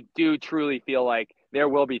I do truly feel like there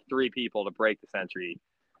will be 3 people to break the century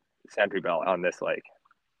belt on this lake.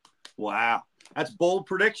 Wow. That's bold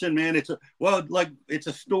prediction, man. It's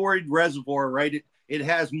a storied reservoir, right? It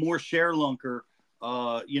has more share lunker,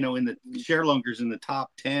 in the share lunkers in the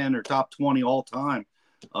top 10 or top 20 all time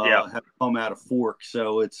have come out of Fork.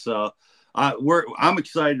 So it's I'm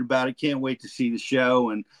excited about it. Can't wait to see the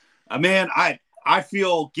show. And man, I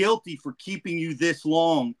feel guilty for keeping you this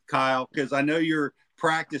long, Kyle, because I know you're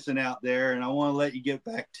practicing out there and I want to let you get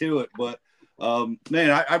back to it. But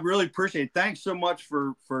man, I really appreciate it. Thanks so much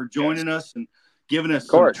for joining us and giving us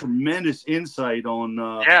some tremendous insight on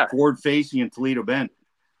forward facing in Toledo Bend.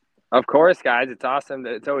 Of course, guys. It's awesome.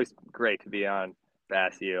 It's always great to be on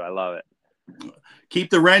Bass U. I love it. Keep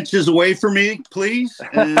the wrenches away from me, please.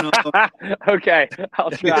 And, okay,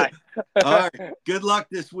 I'll try. All right. Good luck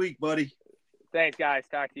this week, buddy. Thanks, guys.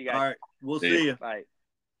 Talk to you guys. All right. We'll see you. Bye.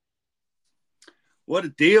 What a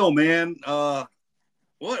deal, man.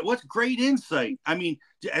 What's great insight. I mean,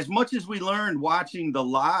 as much as we learned watching the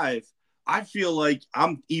live, I feel like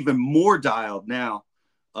I'm even more dialed now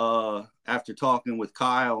after talking with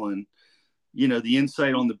Kyle and, the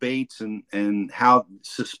insight on the baits and how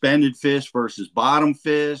suspended fish versus bottom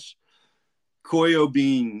fish, Koyo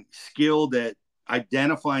being skilled at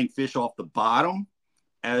identifying fish off the bottom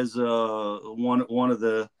as one of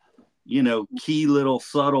the, key little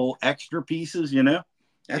subtle extra pieces,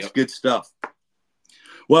 that's good stuff.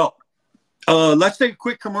 Well, let's take a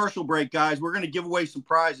quick commercial break, guys. We're going to give away some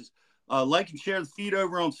prizes. Like and share the feed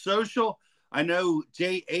over on social. I know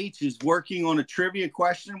JH is working on a trivia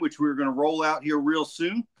question, which we're going to roll out here real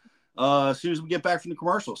soon, as soon as we get back from the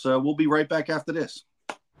commercial. So we'll be right back after this.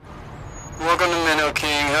 Welcome to Minnow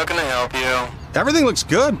King. How can I help you? Everything looks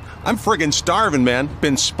good. I'm friggin' starving, man.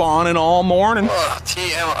 Been spawning all morning. Ugh,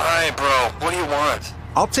 TMI, bro. What do you want?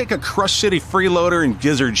 I'll take a Crush City freeloader and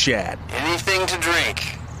gizzard shad. Anything to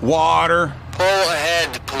drink? Water. Pull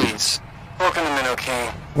ahead, please. Welcome to Minnow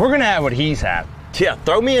King. We're gonna have what he's had. Yeah,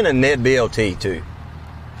 throw me in a net BLT, too.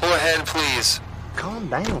 Pull ahead, please. Calm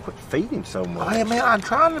down. Quit feeding so much. Hey, man, I'm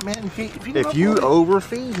trying to, man. If you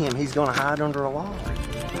overfeed him, he's going to hide under a log.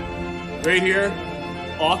 Right here,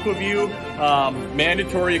 Aquaview,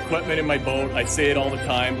 mandatory equipment in my boat. I say it all the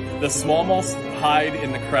time. The smallmouths hide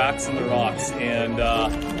in the cracks in the rocks, and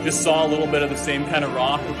just saw a little bit of the same kind of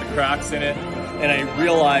rock with the cracks in it. And I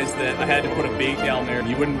realized that I had to put a bait down there.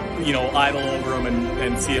 You wouldn't, idle over them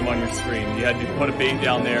and see them on your screen. You had to put a bait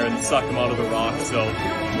down there and suck them out of the rock. So,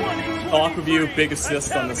 Aquaview, big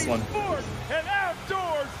assist on this one. And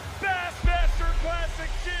outdoors Bassmaster Classic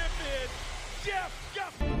champion,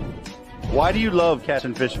 Jeff. Why do you love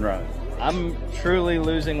casting fishing rods? I'm truly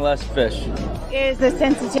losing less fish. Is the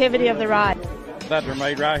sensitivity of the rod. That they're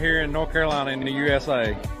made right here in North Carolina in the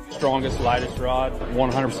USA. Strongest, lightest rod,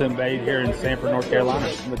 100% made here in Sanford, North Carolina.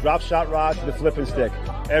 From the drop shot rod to the flipping stick,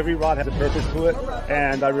 every rod has a purpose to it,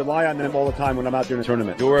 and I rely on them all the time when I'm out there in a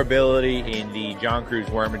tournament. Durability in the John Cruz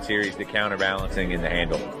Worming series, the counterbalancing in the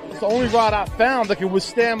handle. It's the only rod I found that can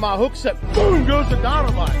withstand my hook set. Boom goes the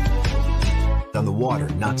dynamite. On the water,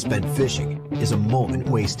 not spent fishing, is a moment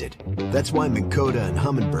wasted. That's why Minn Kota and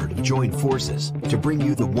Humminbird have joined forces to bring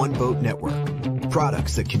you the One Boat Network.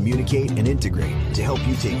 Products that communicate and integrate to help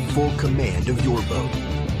you take full command of your boat.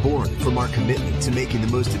 born from our commitment to making the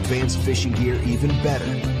most advanced fishing gear even better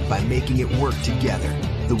by making it work together.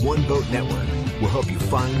 The One Boat Network will help you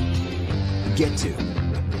find, get to,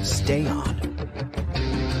 stay on,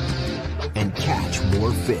 and catch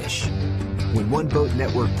more fish. When One Boat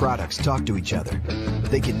Network products talk to each other,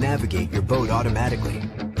 they can navigate your boat automatically.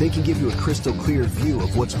 They can give you a crystal clear view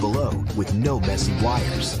of what's below with no messy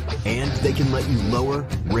wires. And they can let you lower,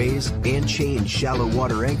 raise, and change shallow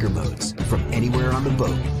water anchor modes from anywhere on the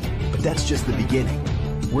boat. But that's just the beginning.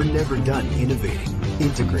 We're never done innovating,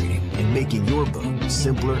 integrating, and making your boat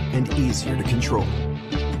simpler and easier to control.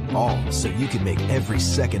 All so you can make every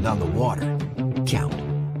second on the water count.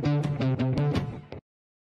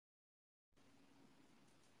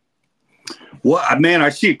 Well, man, I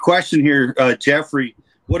see a question here, Jeffrey.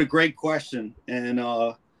 What a great question, and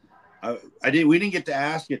we didn't get to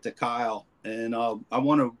ask it to Kyle, and I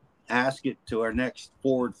want to ask it to our next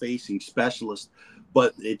forward-facing specialist.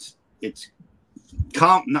 But it's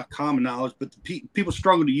not common knowledge, but people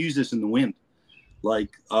struggle to use this in the wind,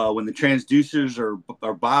 like when the transducers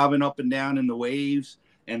are bobbing up and down in the waves,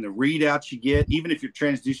 and the readouts you get, even if your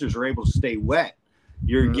transducers are able to stay wet,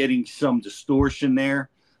 you're getting some distortion there.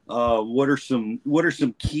 What are some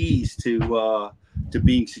keys to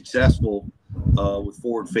being successful with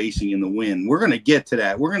forward facing in the wind? We're going to get to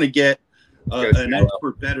that. We're going to get an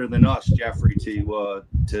expert better than us, Jeffrey, to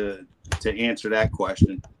answer that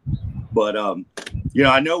question. But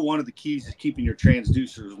I know one of the keys is keeping your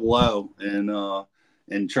transducers low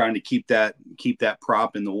and trying to keep that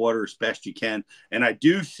prop in the water as best you can. And I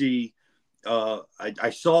do see I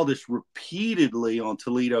saw this repeatedly on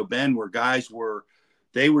Toledo Bend where guys were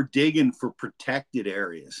digging for protected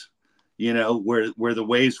areas, where the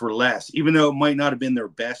waves were less, even though it might not have been their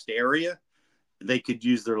best area. They could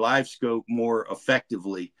use their live scope more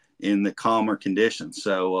effectively in the calmer conditions.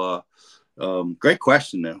 So great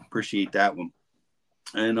question though. Appreciate that one.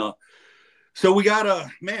 And so we got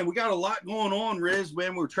a lot going on, Riz,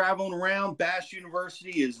 man. We're traveling around. Bass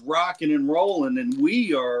University is rocking and rolling. And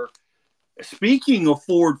we are, speaking of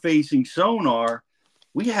forward facing sonar,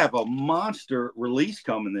 we have a monster release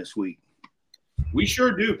coming this week. We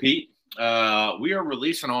sure do, Pete. We are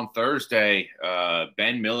releasing on Thursday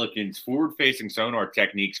Ben Milliken's forward-facing sonar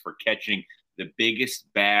techniques for catching the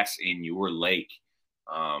biggest bass in your lake.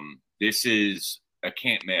 This is a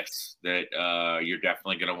can't miss that you're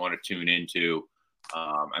definitely going to want to tune into.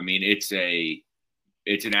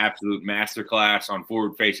 It's an absolute masterclass on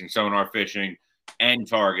forward-facing sonar fishing and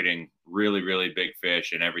targeting really, really big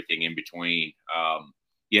fish and everything in between.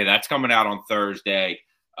 That's coming out on Thursday.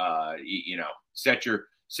 Set your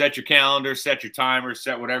calendar, set your timer,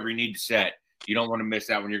 set whatever you need to set. You don't want to miss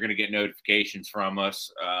that one. You're going to get notifications from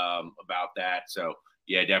us about that. So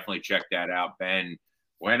definitely check that out. Ben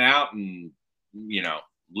went out and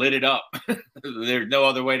lit it up. There's no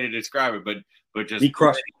other way to describe it, but just he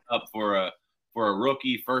crushed it up for a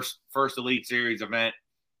rookie first Elite Series event.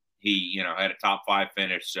 He had a top 5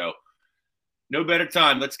 finish. So no better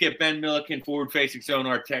time. Let's get Ben Milliken forward-facing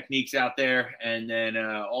sonar techniques out there. And then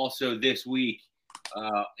also this week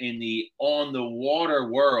in the On the Water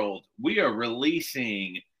world, we are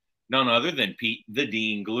releasing none other than Pete the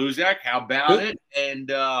Dean Gluzak. How about it? And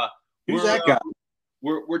who's that guy?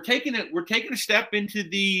 We're taking a step into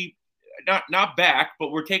the not back,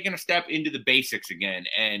 but we're taking a step into the basics again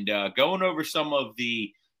and going over some of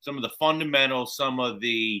the fundamentals, some of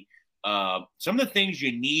the things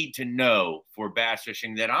you need to know for bass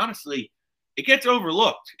fishing that honestly it gets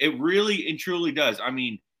overlooked. It really and truly does.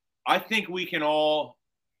 I think we can all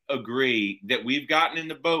agree that we've gotten in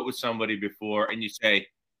the boat with somebody before and you say,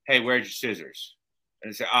 "Hey, where's your scissors?"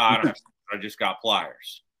 And they say, I don't know, I just got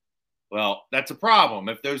pliers. Well, that's a problem.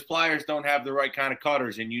 If those pliers don't have the right kind of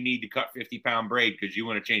cutters and you need to cut 50-pound braid because you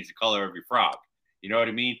want to change the color of your frog, you know what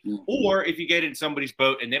I mean? Mm-hmm. Or if you get in somebody's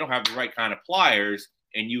boat and they don't have the right kind of pliers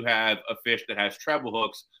and you have a fish that has treble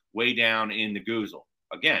hooks way down in the goozle.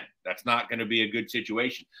 Again, that's not going to be a good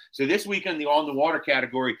situation. So this week in the On the Water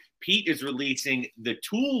category, Pete is releasing the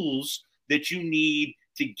tools that you need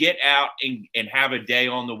to get out and have a day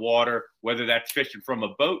on the water, whether that's fishing from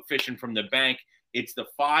a boat, fishing from the bank. It's the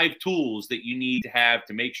 5 tools that you need to have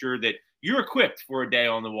to make sure that you're equipped for a day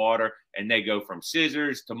on the water. And they go from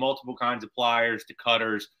scissors to multiple kinds of pliers to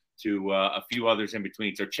cutters to a few others in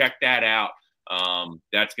between. So check that out.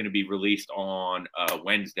 That's going to be released on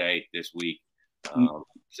Wednesday this week. We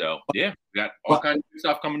got all kinds of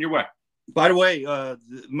stuff coming your way. By the way,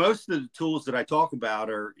 most of the tools that I talk about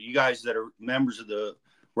are you guys that are members of the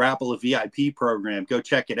Rapala VIP program. Go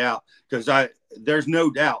check it out because there's no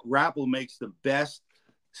doubt Rapala makes the best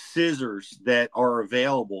scissors that are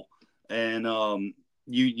available. And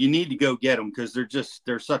you need to go get them because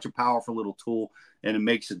they're such a powerful little tool, and it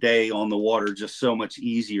makes a day on the water just so much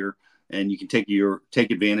easier. And you can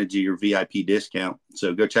take advantage of your VIP discount.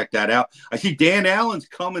 So go check that out. I see Dan Allen's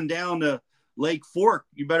coming down to Lake Fork.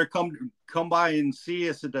 You better come by and see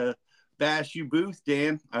us at the Bass U booth,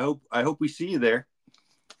 Dan. I hope we see you there.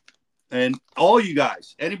 And all you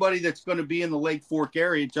guys, anybody that's going to be in the Lake Fork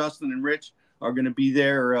area, Justin and Rich are going to be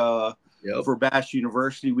there for Bass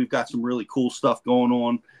University. We've got some really cool stuff going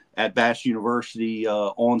on at Bass University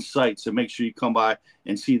on site. So make sure you come by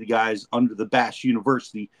and see the guys under the Bass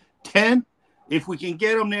University 10. If we can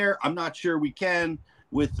get them there, I'm not sure we can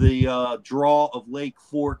with the draw of Lake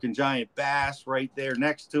Fork and Giant Bass right there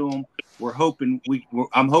next to them.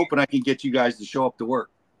 I'm hoping I can get you guys to show up to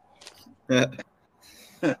work.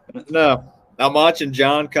 No, I'm watching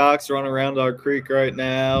John Cox run around our creek right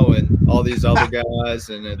now and all these other guys,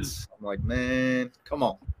 and I'm like, man, come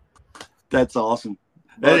on. That's awesome.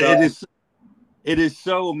 But, it is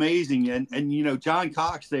so amazing. And John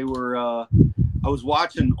Cox, they were I was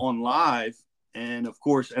watching on live, and of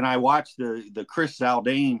course, and I watched the Chris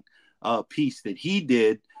Zaldane piece that he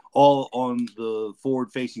did all on the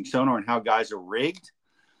forward-facing sonar and how guys are rigged.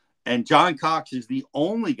 And John Cox is the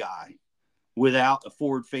only guy without a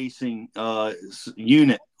forward-facing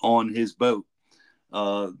unit on his boat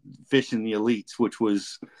fishing the elites, which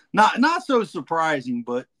was not so surprising,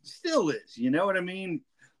 but still is. You know what I mean?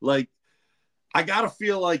 Like, I gotta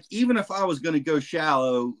feel like even if I was going to go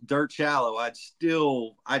dirt shallow, I'd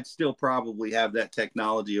still probably have that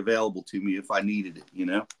technology available to me if I needed it,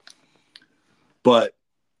 But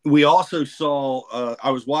we also saw,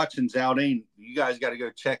 I was watching Zaldane. You guys got to go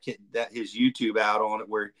check his YouTube out on it,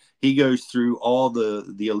 where he goes through all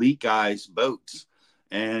the elite guys' boats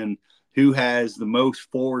and who has the most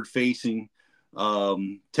forward-facing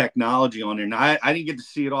technology on there. And I didn't get to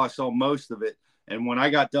see it all. I saw most of it. And when I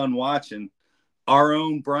got done watching, our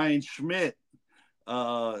own Brian Schmidt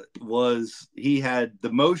he had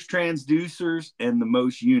the most transducers and the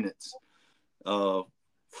most units. 4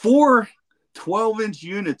 12-inch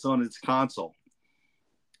units on its console.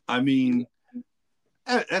 I mean,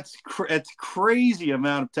 that's crazy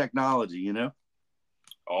amount of technology,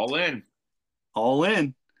 All in.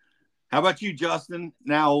 How about you, Justin?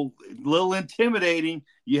 Now, a little intimidating.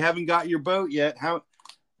 You haven't got your boat yet. How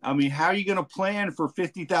are you going to plan for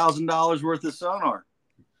 $50,000 worth of sonar?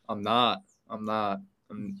 I'm not. That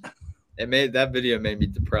video made me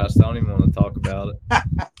depressed. I don't even want to talk about it.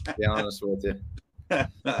 To be honest with you.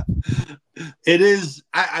 It is.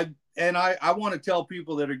 I want to tell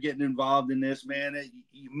people that are getting involved in this, man.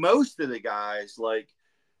 Most of the guys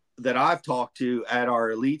that I've talked to at our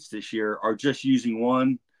elites this year are just using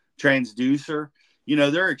one transducer.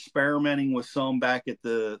 They're experimenting with some back at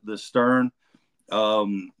the stern.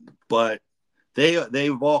 But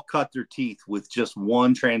they've all cut their teeth with just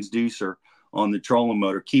one transducer on the trolling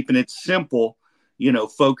motor, keeping it simple,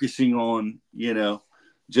 focusing on,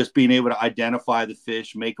 just being able to identify the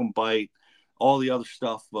fish, make them bite, all the other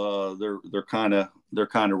stuff. They're kind of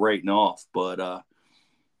writing off, but,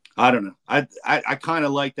 I don't know. I kind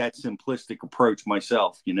of like that simplistic approach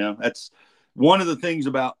myself. That's one of the things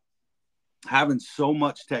about having so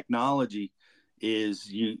much technology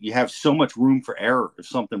is you have so much room for error. If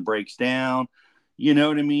something breaks down, you know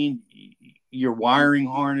what I mean? Your wiring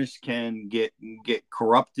harness can get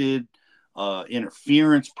corrupted,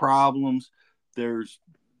 interference problems. There's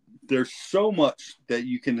so much that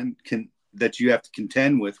that you have to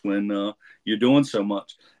contend with when you're doing so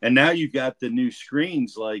much. And now you've got the new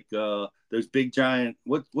screens like those big giant.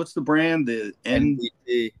 What's the brand? The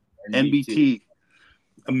NBT.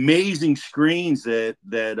 Amazing screens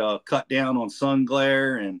that cut down on sun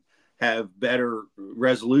glare and have better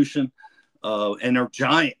resolution, and are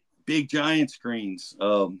big giant screens.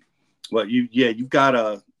 But you've got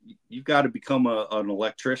to become an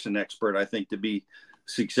electrician expert, I think, to be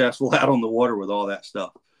successful out on the water with all that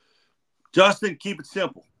stuff. Justin, keep it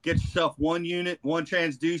simple. Get yourself one unit, one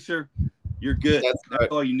transducer. You're good. That's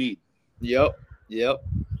all you need. Yep.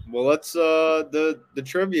 Well, let's the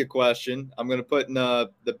trivia question. I'm gonna put in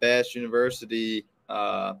the Bass University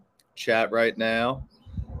chat right now,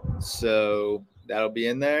 so that'll be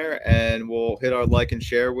in there, and we'll hit our like and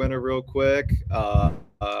share winner real quick.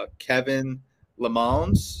 Kevin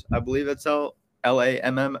Lamons, I believe that's Lammons.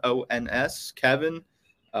 Kevin,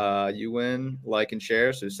 you win like and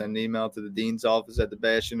share. So send an email to the dean's office at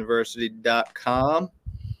thebassuniversity.com,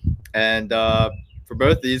 and for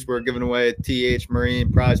both of these, we're giving away a TH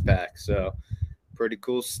Marine prize pack. So pretty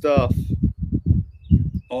cool stuff.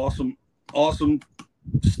 Awesome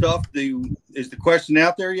stuff. Is the question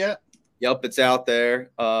out there yet? Yep, it's out there.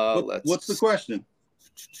 What's the question?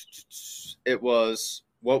 It was,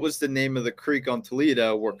 what was the name of the creek on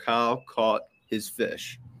Toledo where Kyle caught his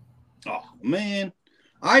fish? Oh, man.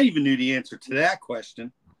 I even knew the answer to that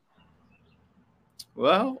question.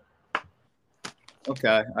 Well,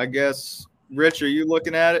 okay. I guess, Rich, are you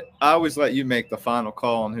looking at it? I always let you make the final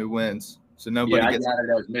call on who wins. So nobody gets. I got it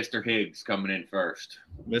as Mr. Higgs coming in first.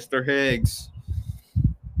 Mr. Higgs.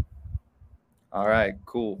 All right,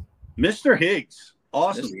 cool. Mr. Higgs.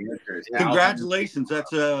 Awesome. Congratulations.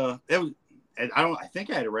 That's I think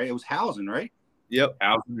I had it right. It was Housen, right? Yep.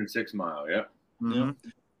 Housen and 6 Mile. Yep. Mm-hmm. Yep.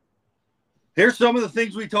 Here's some of the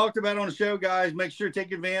things we talked about on the show, guys. Make sure to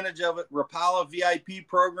take advantage of it. Rapala VIP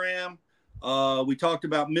program. We talked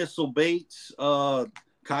about missile baits.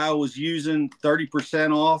 Kyle was using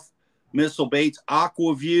 30% off missile baits.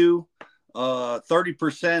 Aquaview,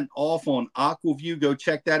 30% off on Aquaview. Go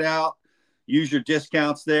check that out. Use your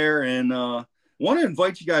discounts there. And want to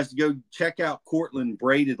invite you guys to go check out Cortland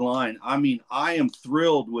braided line. I mean, I am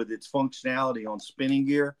thrilled with its functionality on spinning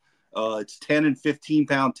gear. It's 10 and 15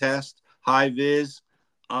 pound test, high vis.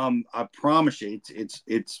 I promise you,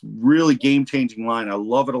 it's really game changing line. I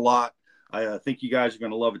love it a lot. I think you guys are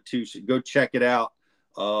going to love it too. So go check it out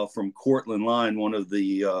from Cortland Line, one of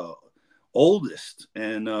the oldest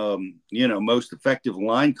and most effective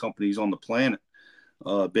line companies on the planet.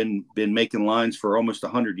 Been making lines for almost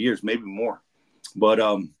 100 years, maybe more. But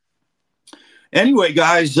anyway,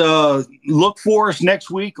 guys, look for us next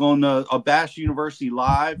week on a Bass University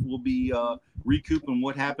Live. We'll be recouping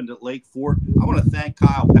what happened at Lake Fork. I want to thank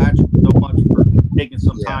Kyle Patrick so much for taking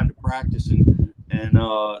some time to practice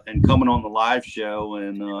and coming on the live show.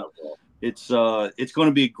 And it's going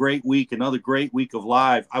to be a great week, another great week of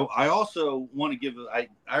live. I also want to give I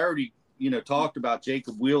already talked about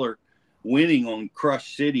Jacob Wheeler winning on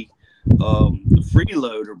Crush City, the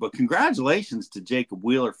freeloader, but congratulations to Jacob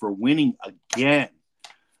Wheeler for winning again.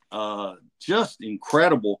 Just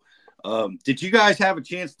incredible. Did you guys have a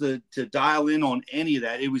chance to dial in on any of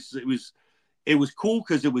that? It was cool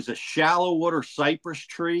because it was a shallow water cypress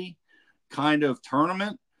tree kind of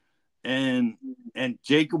tournament, and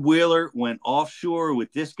Jacob Wheeler went offshore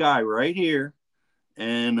with this guy right here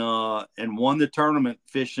and won the tournament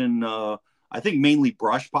fishing I think mainly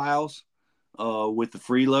brush piles with the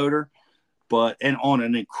freeloader, and on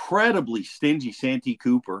an incredibly stingy Santee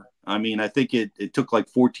Cooper. I mean, I think it took like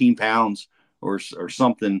 14 pounds or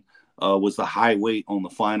something was the high weight on the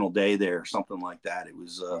final day there, something like that. It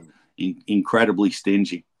was incredibly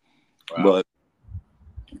stingy. Wow. But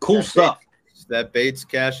cool stuff. That bait's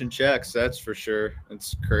cashing checks, that's for sure.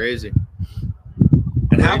 It's crazy.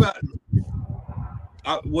 And how about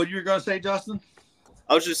what you were going to say, Justin?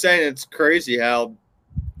 I was just saying it's crazy how,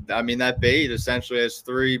 I mean, that bait essentially has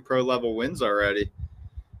 3 pro level wins already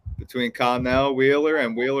between Connell, Wheeler,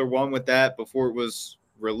 and Wheeler won with that before it was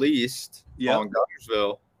released on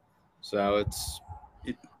Guntersville. So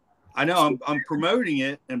I know I'm promoting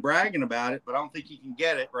it and bragging about it, but I don't think you can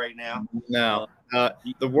get it right now. No.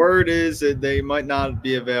 The word is that they might not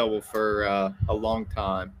be available for a long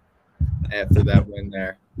time after that win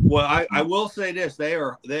there. Well, I will say this: they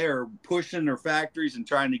are pushing their factories and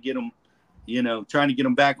trying to get them,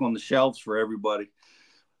 back on the shelves for everybody.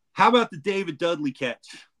 How about the David Dudley catch,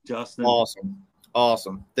 Justin?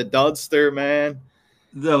 Awesome. The Dudster, man.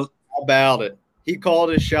 How about it? He called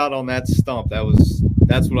his shot on that stump.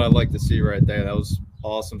 That's what I like to see right there. That was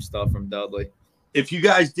awesome stuff from Dudley. If you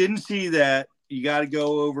guys didn't see that, you got to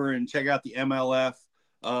go over and check out the MLF.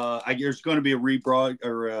 There's going to be a rebroad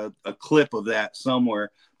or a clip of that somewhere,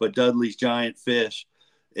 but Dudley's giant fish.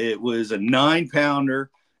 It was a 9-pounder,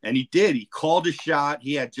 and he called his shot.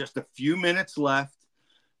 He had just a few minutes left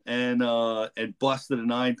and busted a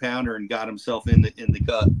 9-pounder and got himself in the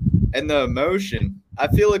cut. And the emotion, I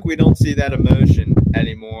feel like we don't see that emotion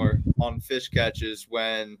anymore on fish catches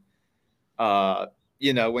when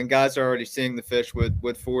when guys are already seeing the fish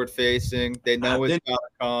with forward facing, they know it's got to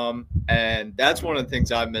come. And that's one of the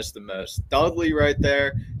things I miss the most. Dudley right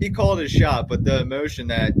there, he called his shot, but the emotion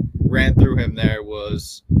that ran through him there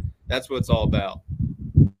that's what it's all about.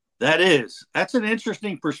 That's an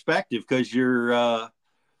interesting perspective because you're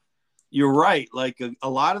right. Like a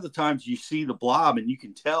lot of the times you see the blob and you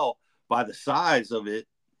can tell by the size of it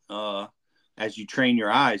as you train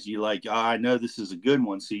your eyes. You like, I know this is a good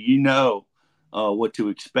one. So what to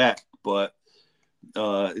expect, but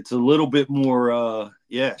it's a little bit more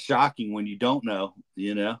shocking when you don't know.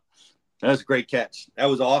 That was a great catch. That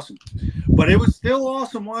was awesome, but it was still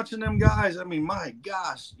awesome watching them guys. I mean, my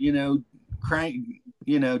gosh, jacking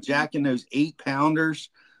those 8-pounders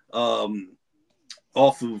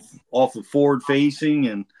off of forward facing,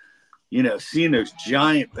 and seeing those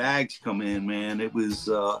giant bags come in, man, it was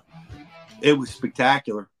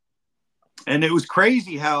spectacular. And it was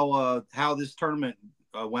crazy how this tournament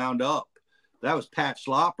wound up. That was Pat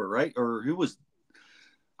Schlopper, right? Or who was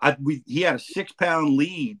he had a 6-pound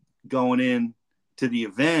lead going in to the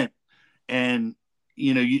event. And,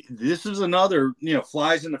 this is another,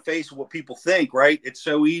 flies in the face of what people think, right? It's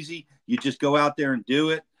so easy. You just go out there and do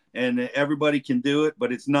it, and everybody can do it,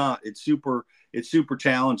 but it's not. It's super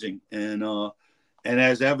challenging. And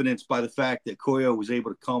as evidenced by the fact that Koyo was able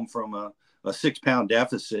to come from a 6-pound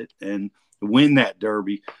deficit and win that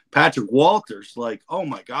Derby. Patrick Walters, like, oh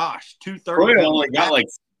my gosh, 230.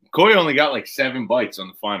 Koyo only got like 7 bites on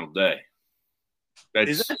the final day.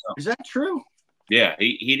 Is that true? Yeah,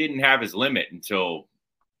 he didn't have his limit until,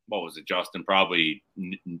 what was it, Justin? Probably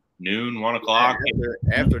noon, 1 o'clock.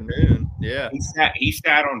 Afternoon, yeah. He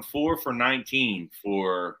sat on 4 for 19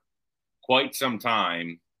 for quite some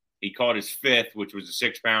time. He caught his 5th, which was a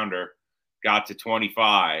 6-pounder, got to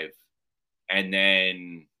 25, and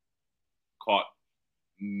then caught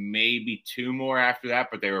maybe 2 more after that,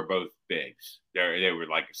 but they were both bigs. They were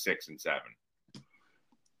like a 6 and 7.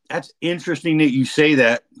 That's interesting that you say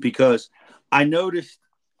that, because I noticed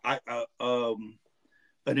an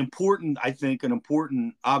important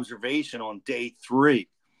observation on day 3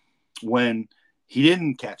 when he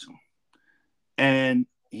didn't catch them, and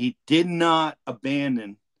he did not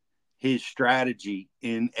abandon his strategy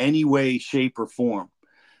in any way, shape, or form,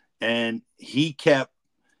 and he kept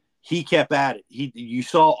at it. You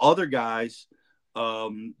saw other guys,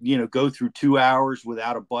 go through 2 hours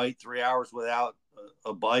without a bite, 3 hours without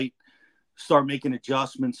a bite, start making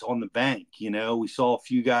adjustments on the bank. We saw a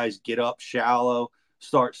few guys get up shallow,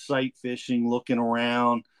 start sight fishing, looking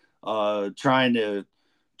around, trying to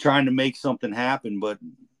make something happen. But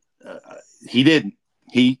he didn't.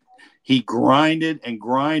 He grinded and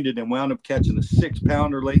wound up catching a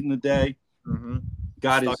 6-pounder late in the day. Mm-hmm.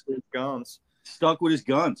 Stuck with his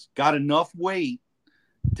guns. Got enough weight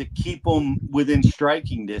to keep him within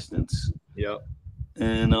striking distance. Yep.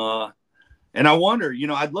 And I wonder,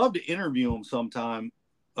 I'd love to interview him sometime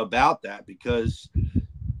about that, because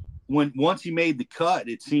once he made the cut,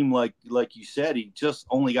 it seemed like you said, he just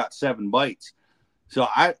only got 7 bites. So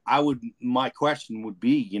my question would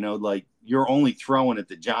be, you're only throwing at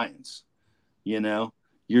the giants, you're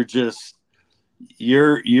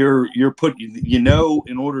putting,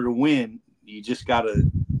 in order to win, you just got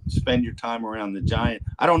to spend your time around the giant.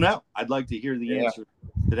 I don't know. I'd like to hear the answer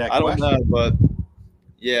to that question. I don't know, but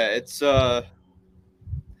yeah, it's man,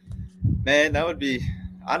 that would be,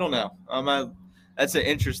 I don't know. That's an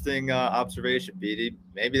interesting observation, BD.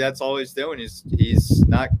 Maybe that's all he's doing. He's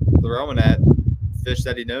not throwing at fish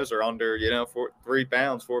that he knows are under, 3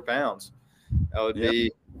 pounds, 4 pounds. That would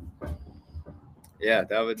be,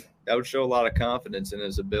 that would show a lot of confidence in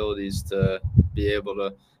his abilities to be able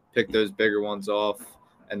to pick those bigger ones off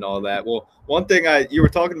and all that. Well, one thing you were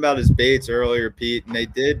talking about his baits earlier, Pete, and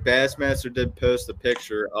Bassmaster did post a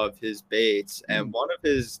picture of his baits, and one of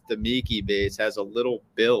his Damiki baits has a little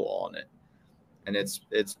bill on it, and it's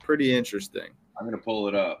pretty interesting. I'm gonna pull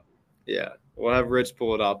it up. Yeah, we'll have Rich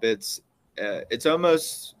pull it up. It's a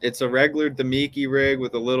regular Damiki rig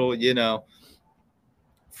with a little,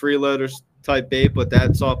 freeloader type bait, but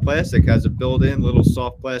that soft plastic has a built-in little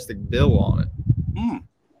soft plastic bill on it.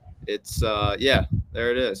 It's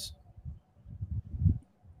there it is.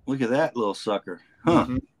 Look at that little sucker. Huh.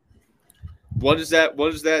 Mm-hmm. What does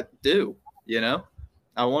that do?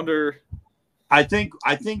 I wonder. I think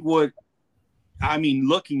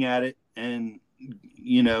looking at it and,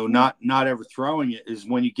 not ever throwing it, is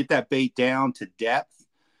when you get that bait down to depth,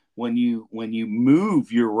 when you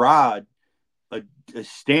move your rod, a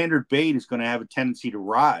standard bait is going to have a tendency to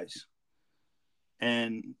rise.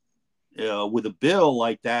 And with a bill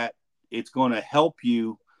like that, it's going to help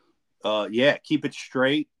you, keep it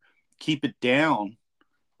straight, keep it down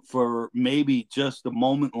for maybe just a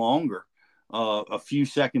moment longer, a few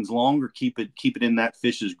seconds longer. Keep it in that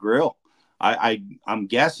fish's grill. I'm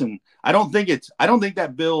guessing. I don't think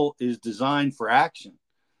that bill is designed for action.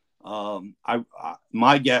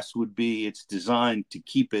 My guess would be it's designed to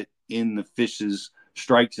keep it in the fish's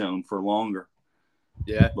strike zone for longer.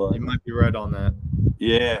 Yeah, but you might be right on that.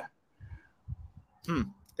 Yeah.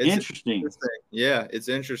 It's interesting. Yeah, it's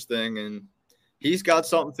interesting, and he's got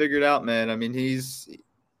something figured out, man. I mean, he's,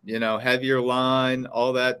 heavier line,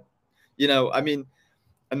 all that.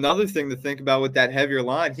 Another thing to think about with that heavier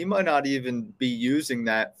line, he might not even be using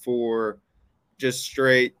that for just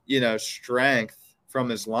straight, strength from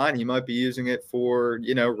his line. He might be using it for,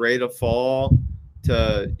 rate of fall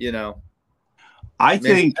to, I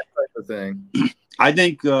think that type of thing. I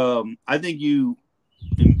think you,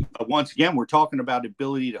 once again, we're talking about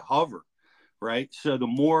ability to hover, right? So the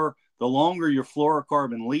longer your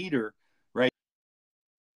fluorocarbon leader, right?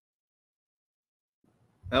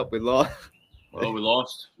 Oh, we lost. Well, we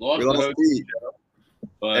lost Pete.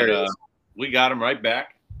 but we got him right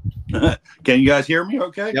back. Can you guys hear me?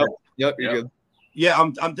 Okay. Yep. You're good. Yeah,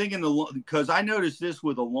 I'm thinking because I noticed this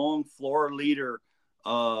with a long fluoro leader,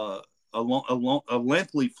 a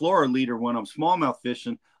lengthy fluoro leader when I'm smallmouth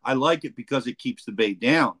fishing. I like it because it keeps the bait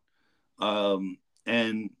down.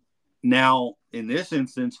 And now in this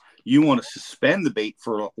instance, you want to suspend the bait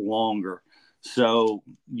for longer. So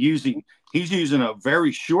he's using a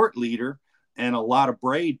very short leader and a lot of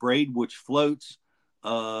braid which floats.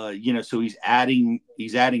 So he's adding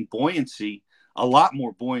buoyancy, a lot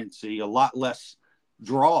more buoyancy, a lot less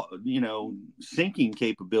draw, sinking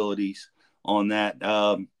capabilities on that.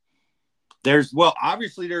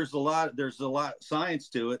 Obviously there's a lot of science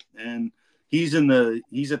to it, and he's at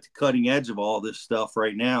the cutting edge of all this stuff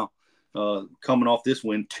right now. Coming off this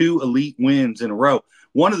win, 2 elite wins in a row.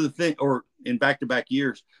 One of the things, or in back-to-back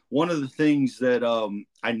years, one of the things that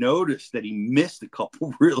I noticed that he missed a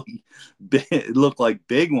couple really big, it looked like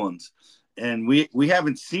big ones, and we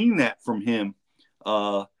haven't seen that from him.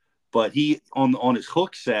 But he on his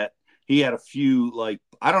hook set, he had a few, like,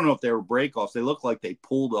 I don't know if they were breakoffs. They looked like they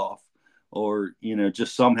pulled off, or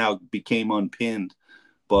just somehow became unpinned.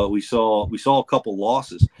 But we saw a couple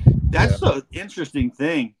losses. That's the interesting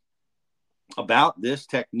thing about this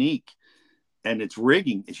technique and its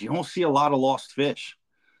rigging is you don't see a lot of lost fish.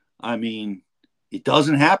 I mean, it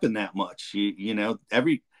doesn't happen that much.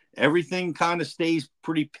 Everything kind of stays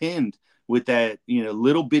pretty pinned with that,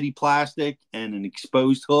 little bitty plastic and an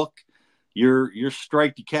exposed hook. Your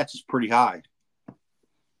strike to catch is pretty high.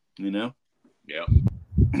 Yeah.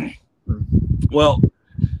 Well,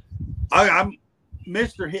 I'm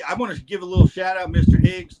Mr. Higgs. I want to give a little shout out, Mr.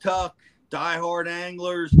 Higgs, Tuck, Diehard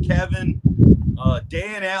Anglers, Kevin,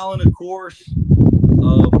 Dan Allen, of course,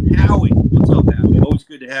 Howie. What's up, Howie? Always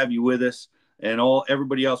good to have you with us, and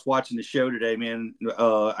everybody else watching the show today, man.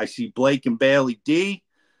 I see Blake and Bailey D,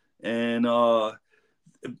 and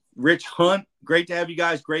Rich Hunt. Great to have you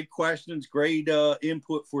guys. Great questions, great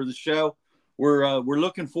input for the show. We're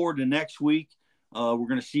looking forward to next week. We're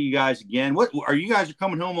going to see you guys again. What are you guys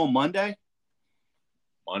coming home on Monday?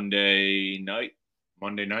 Monday night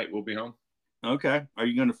we'll be home. Okay. Are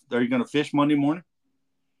you gonna fish Monday morning?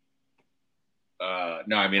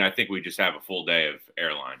 No, I mean, I think we just have a full day of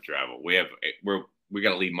airline travel. We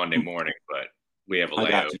got to leave Monday morning, but we have a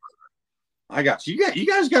layover. I got you. You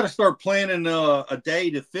guys got to start planning a day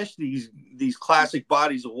to fish these classic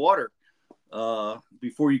bodies of water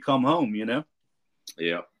before you come home. Yeah.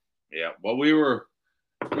 Well, we were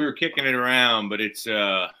kicking it around, but it's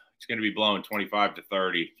going to be blowing 25 to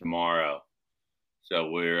 30 tomorrow. So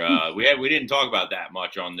we didn't talk about that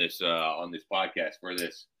much on this podcast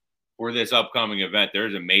for this upcoming event.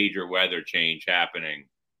 There's a major weather change happening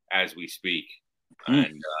as we speak, and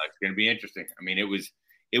it's going to be interesting. I mean, it was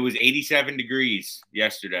 87 degrees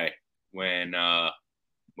yesterday when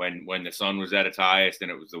the sun was at its highest, and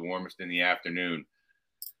it was the warmest in the afternoon.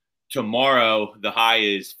 Tomorrow, the high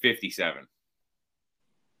is 57.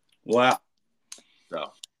 Wow.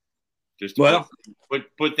 So just to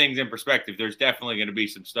put things in perspective, there's definitely going to be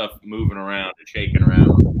some stuff moving around and shaking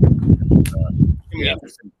around.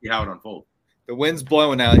 Interesting to see how it unfolds. The wind's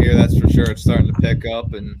blowing out here, that's for sure. It's starting to pick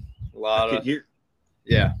up, and a lot of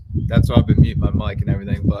yeah. That's why I've been muting my mic and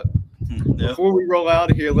everything. But before we roll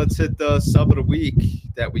out of here, let's hit the sub of the week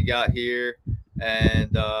that we got here.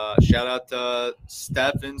 And shout out to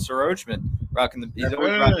Stefan Sorochman, he's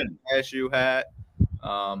always rocking the cashew hat.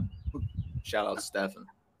 Shout out to Stefan.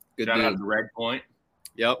 Good shout dude. Out to Red Point.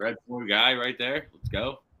 Yep. Red Point guy right there. Let's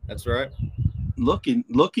go. That's right. Looking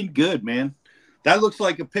good, man. That looks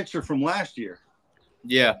like a picture from last year.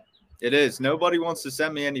 Yeah, it is. Nobody wants to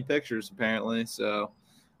send me any pictures apparently, so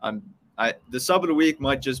the sub of the week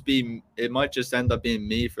might just end up being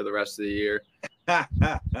me for the rest of the year.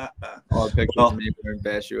 All the pictures of me wearing a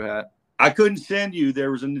Bashu hat. I couldn't send you. There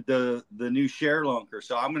was the new share lunker,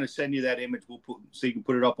 so I'm going to send you that image. So you can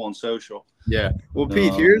put it up on social. Yeah. Well,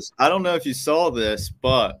 Pete, I don't know if you saw this,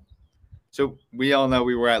 but so we all know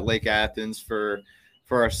we were at Lake Athens for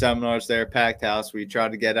our seminars there, packed house. We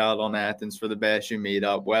tried to get out on Athens for the Bashu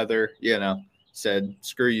meetup. Weather, said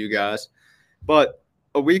screw you guys. But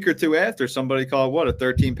a week or two after, somebody called a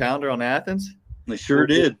 13-pounder on Athens. They sure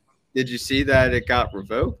did. Did you see that it got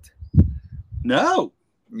revoked? No.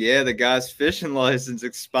 Yeah, the guy's fishing license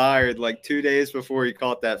expired like 2 days before he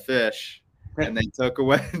caught that fish, and they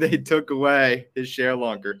took away his share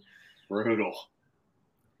lunker. Brutal.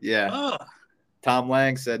 Yeah. Tom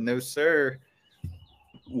Lang said, "No, sir."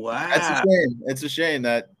 Wow. That's a shame. It's a shame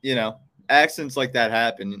that, accidents like that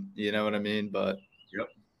happen. You know what I mean? But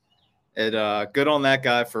good on that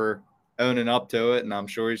guy for owning up to it. And I'm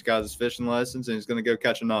sure he's got his fishing license and he's going to go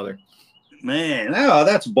catch another. Man,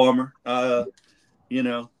 that's a bummer. What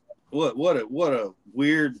a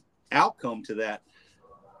weird outcome to that.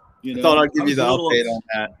 I thought I'd give you the update on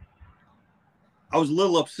that. I was a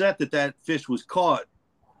little upset that fish was caught,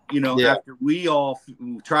 after we all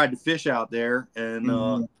tried to fish out there,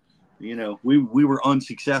 and we were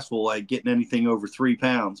unsuccessful at getting anything over 3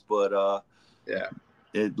 pounds. But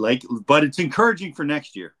but it's encouraging for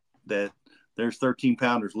next year that there's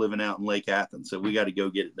 13-pounders living out in Lake Athens, so we got to go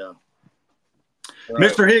get it done.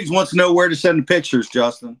 Right. Mr. Higgs wants to know where to send the pictures,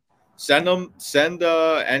 Justin. Send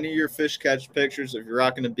any of your fish catch pictures. If you're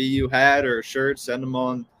rocking a BU hat or a shirt, send them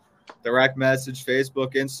on direct message,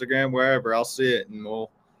 Facebook, Instagram, wherever. I'll see it, and it'll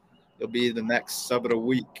be the next sub of the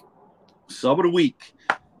week. Sub of the week.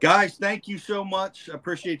 Guys, thank you so much. I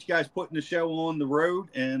appreciate you guys putting the show on the road,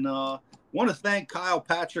 and want to thank Kyle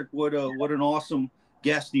Patrick. What an awesome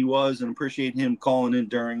guest he was, and appreciate him calling in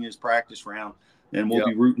during his practice round. And we'll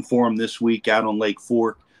be rooting for him this week out on Lake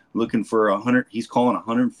Fork, looking for 100. He's calling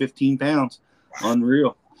 115 pounds.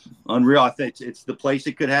 Unreal. I think it's the place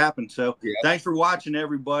it could happen. So thanks for watching,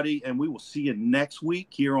 everybody, and we will see you next week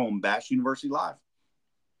here on Bash University Live.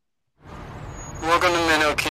 Welcome to Minnow King.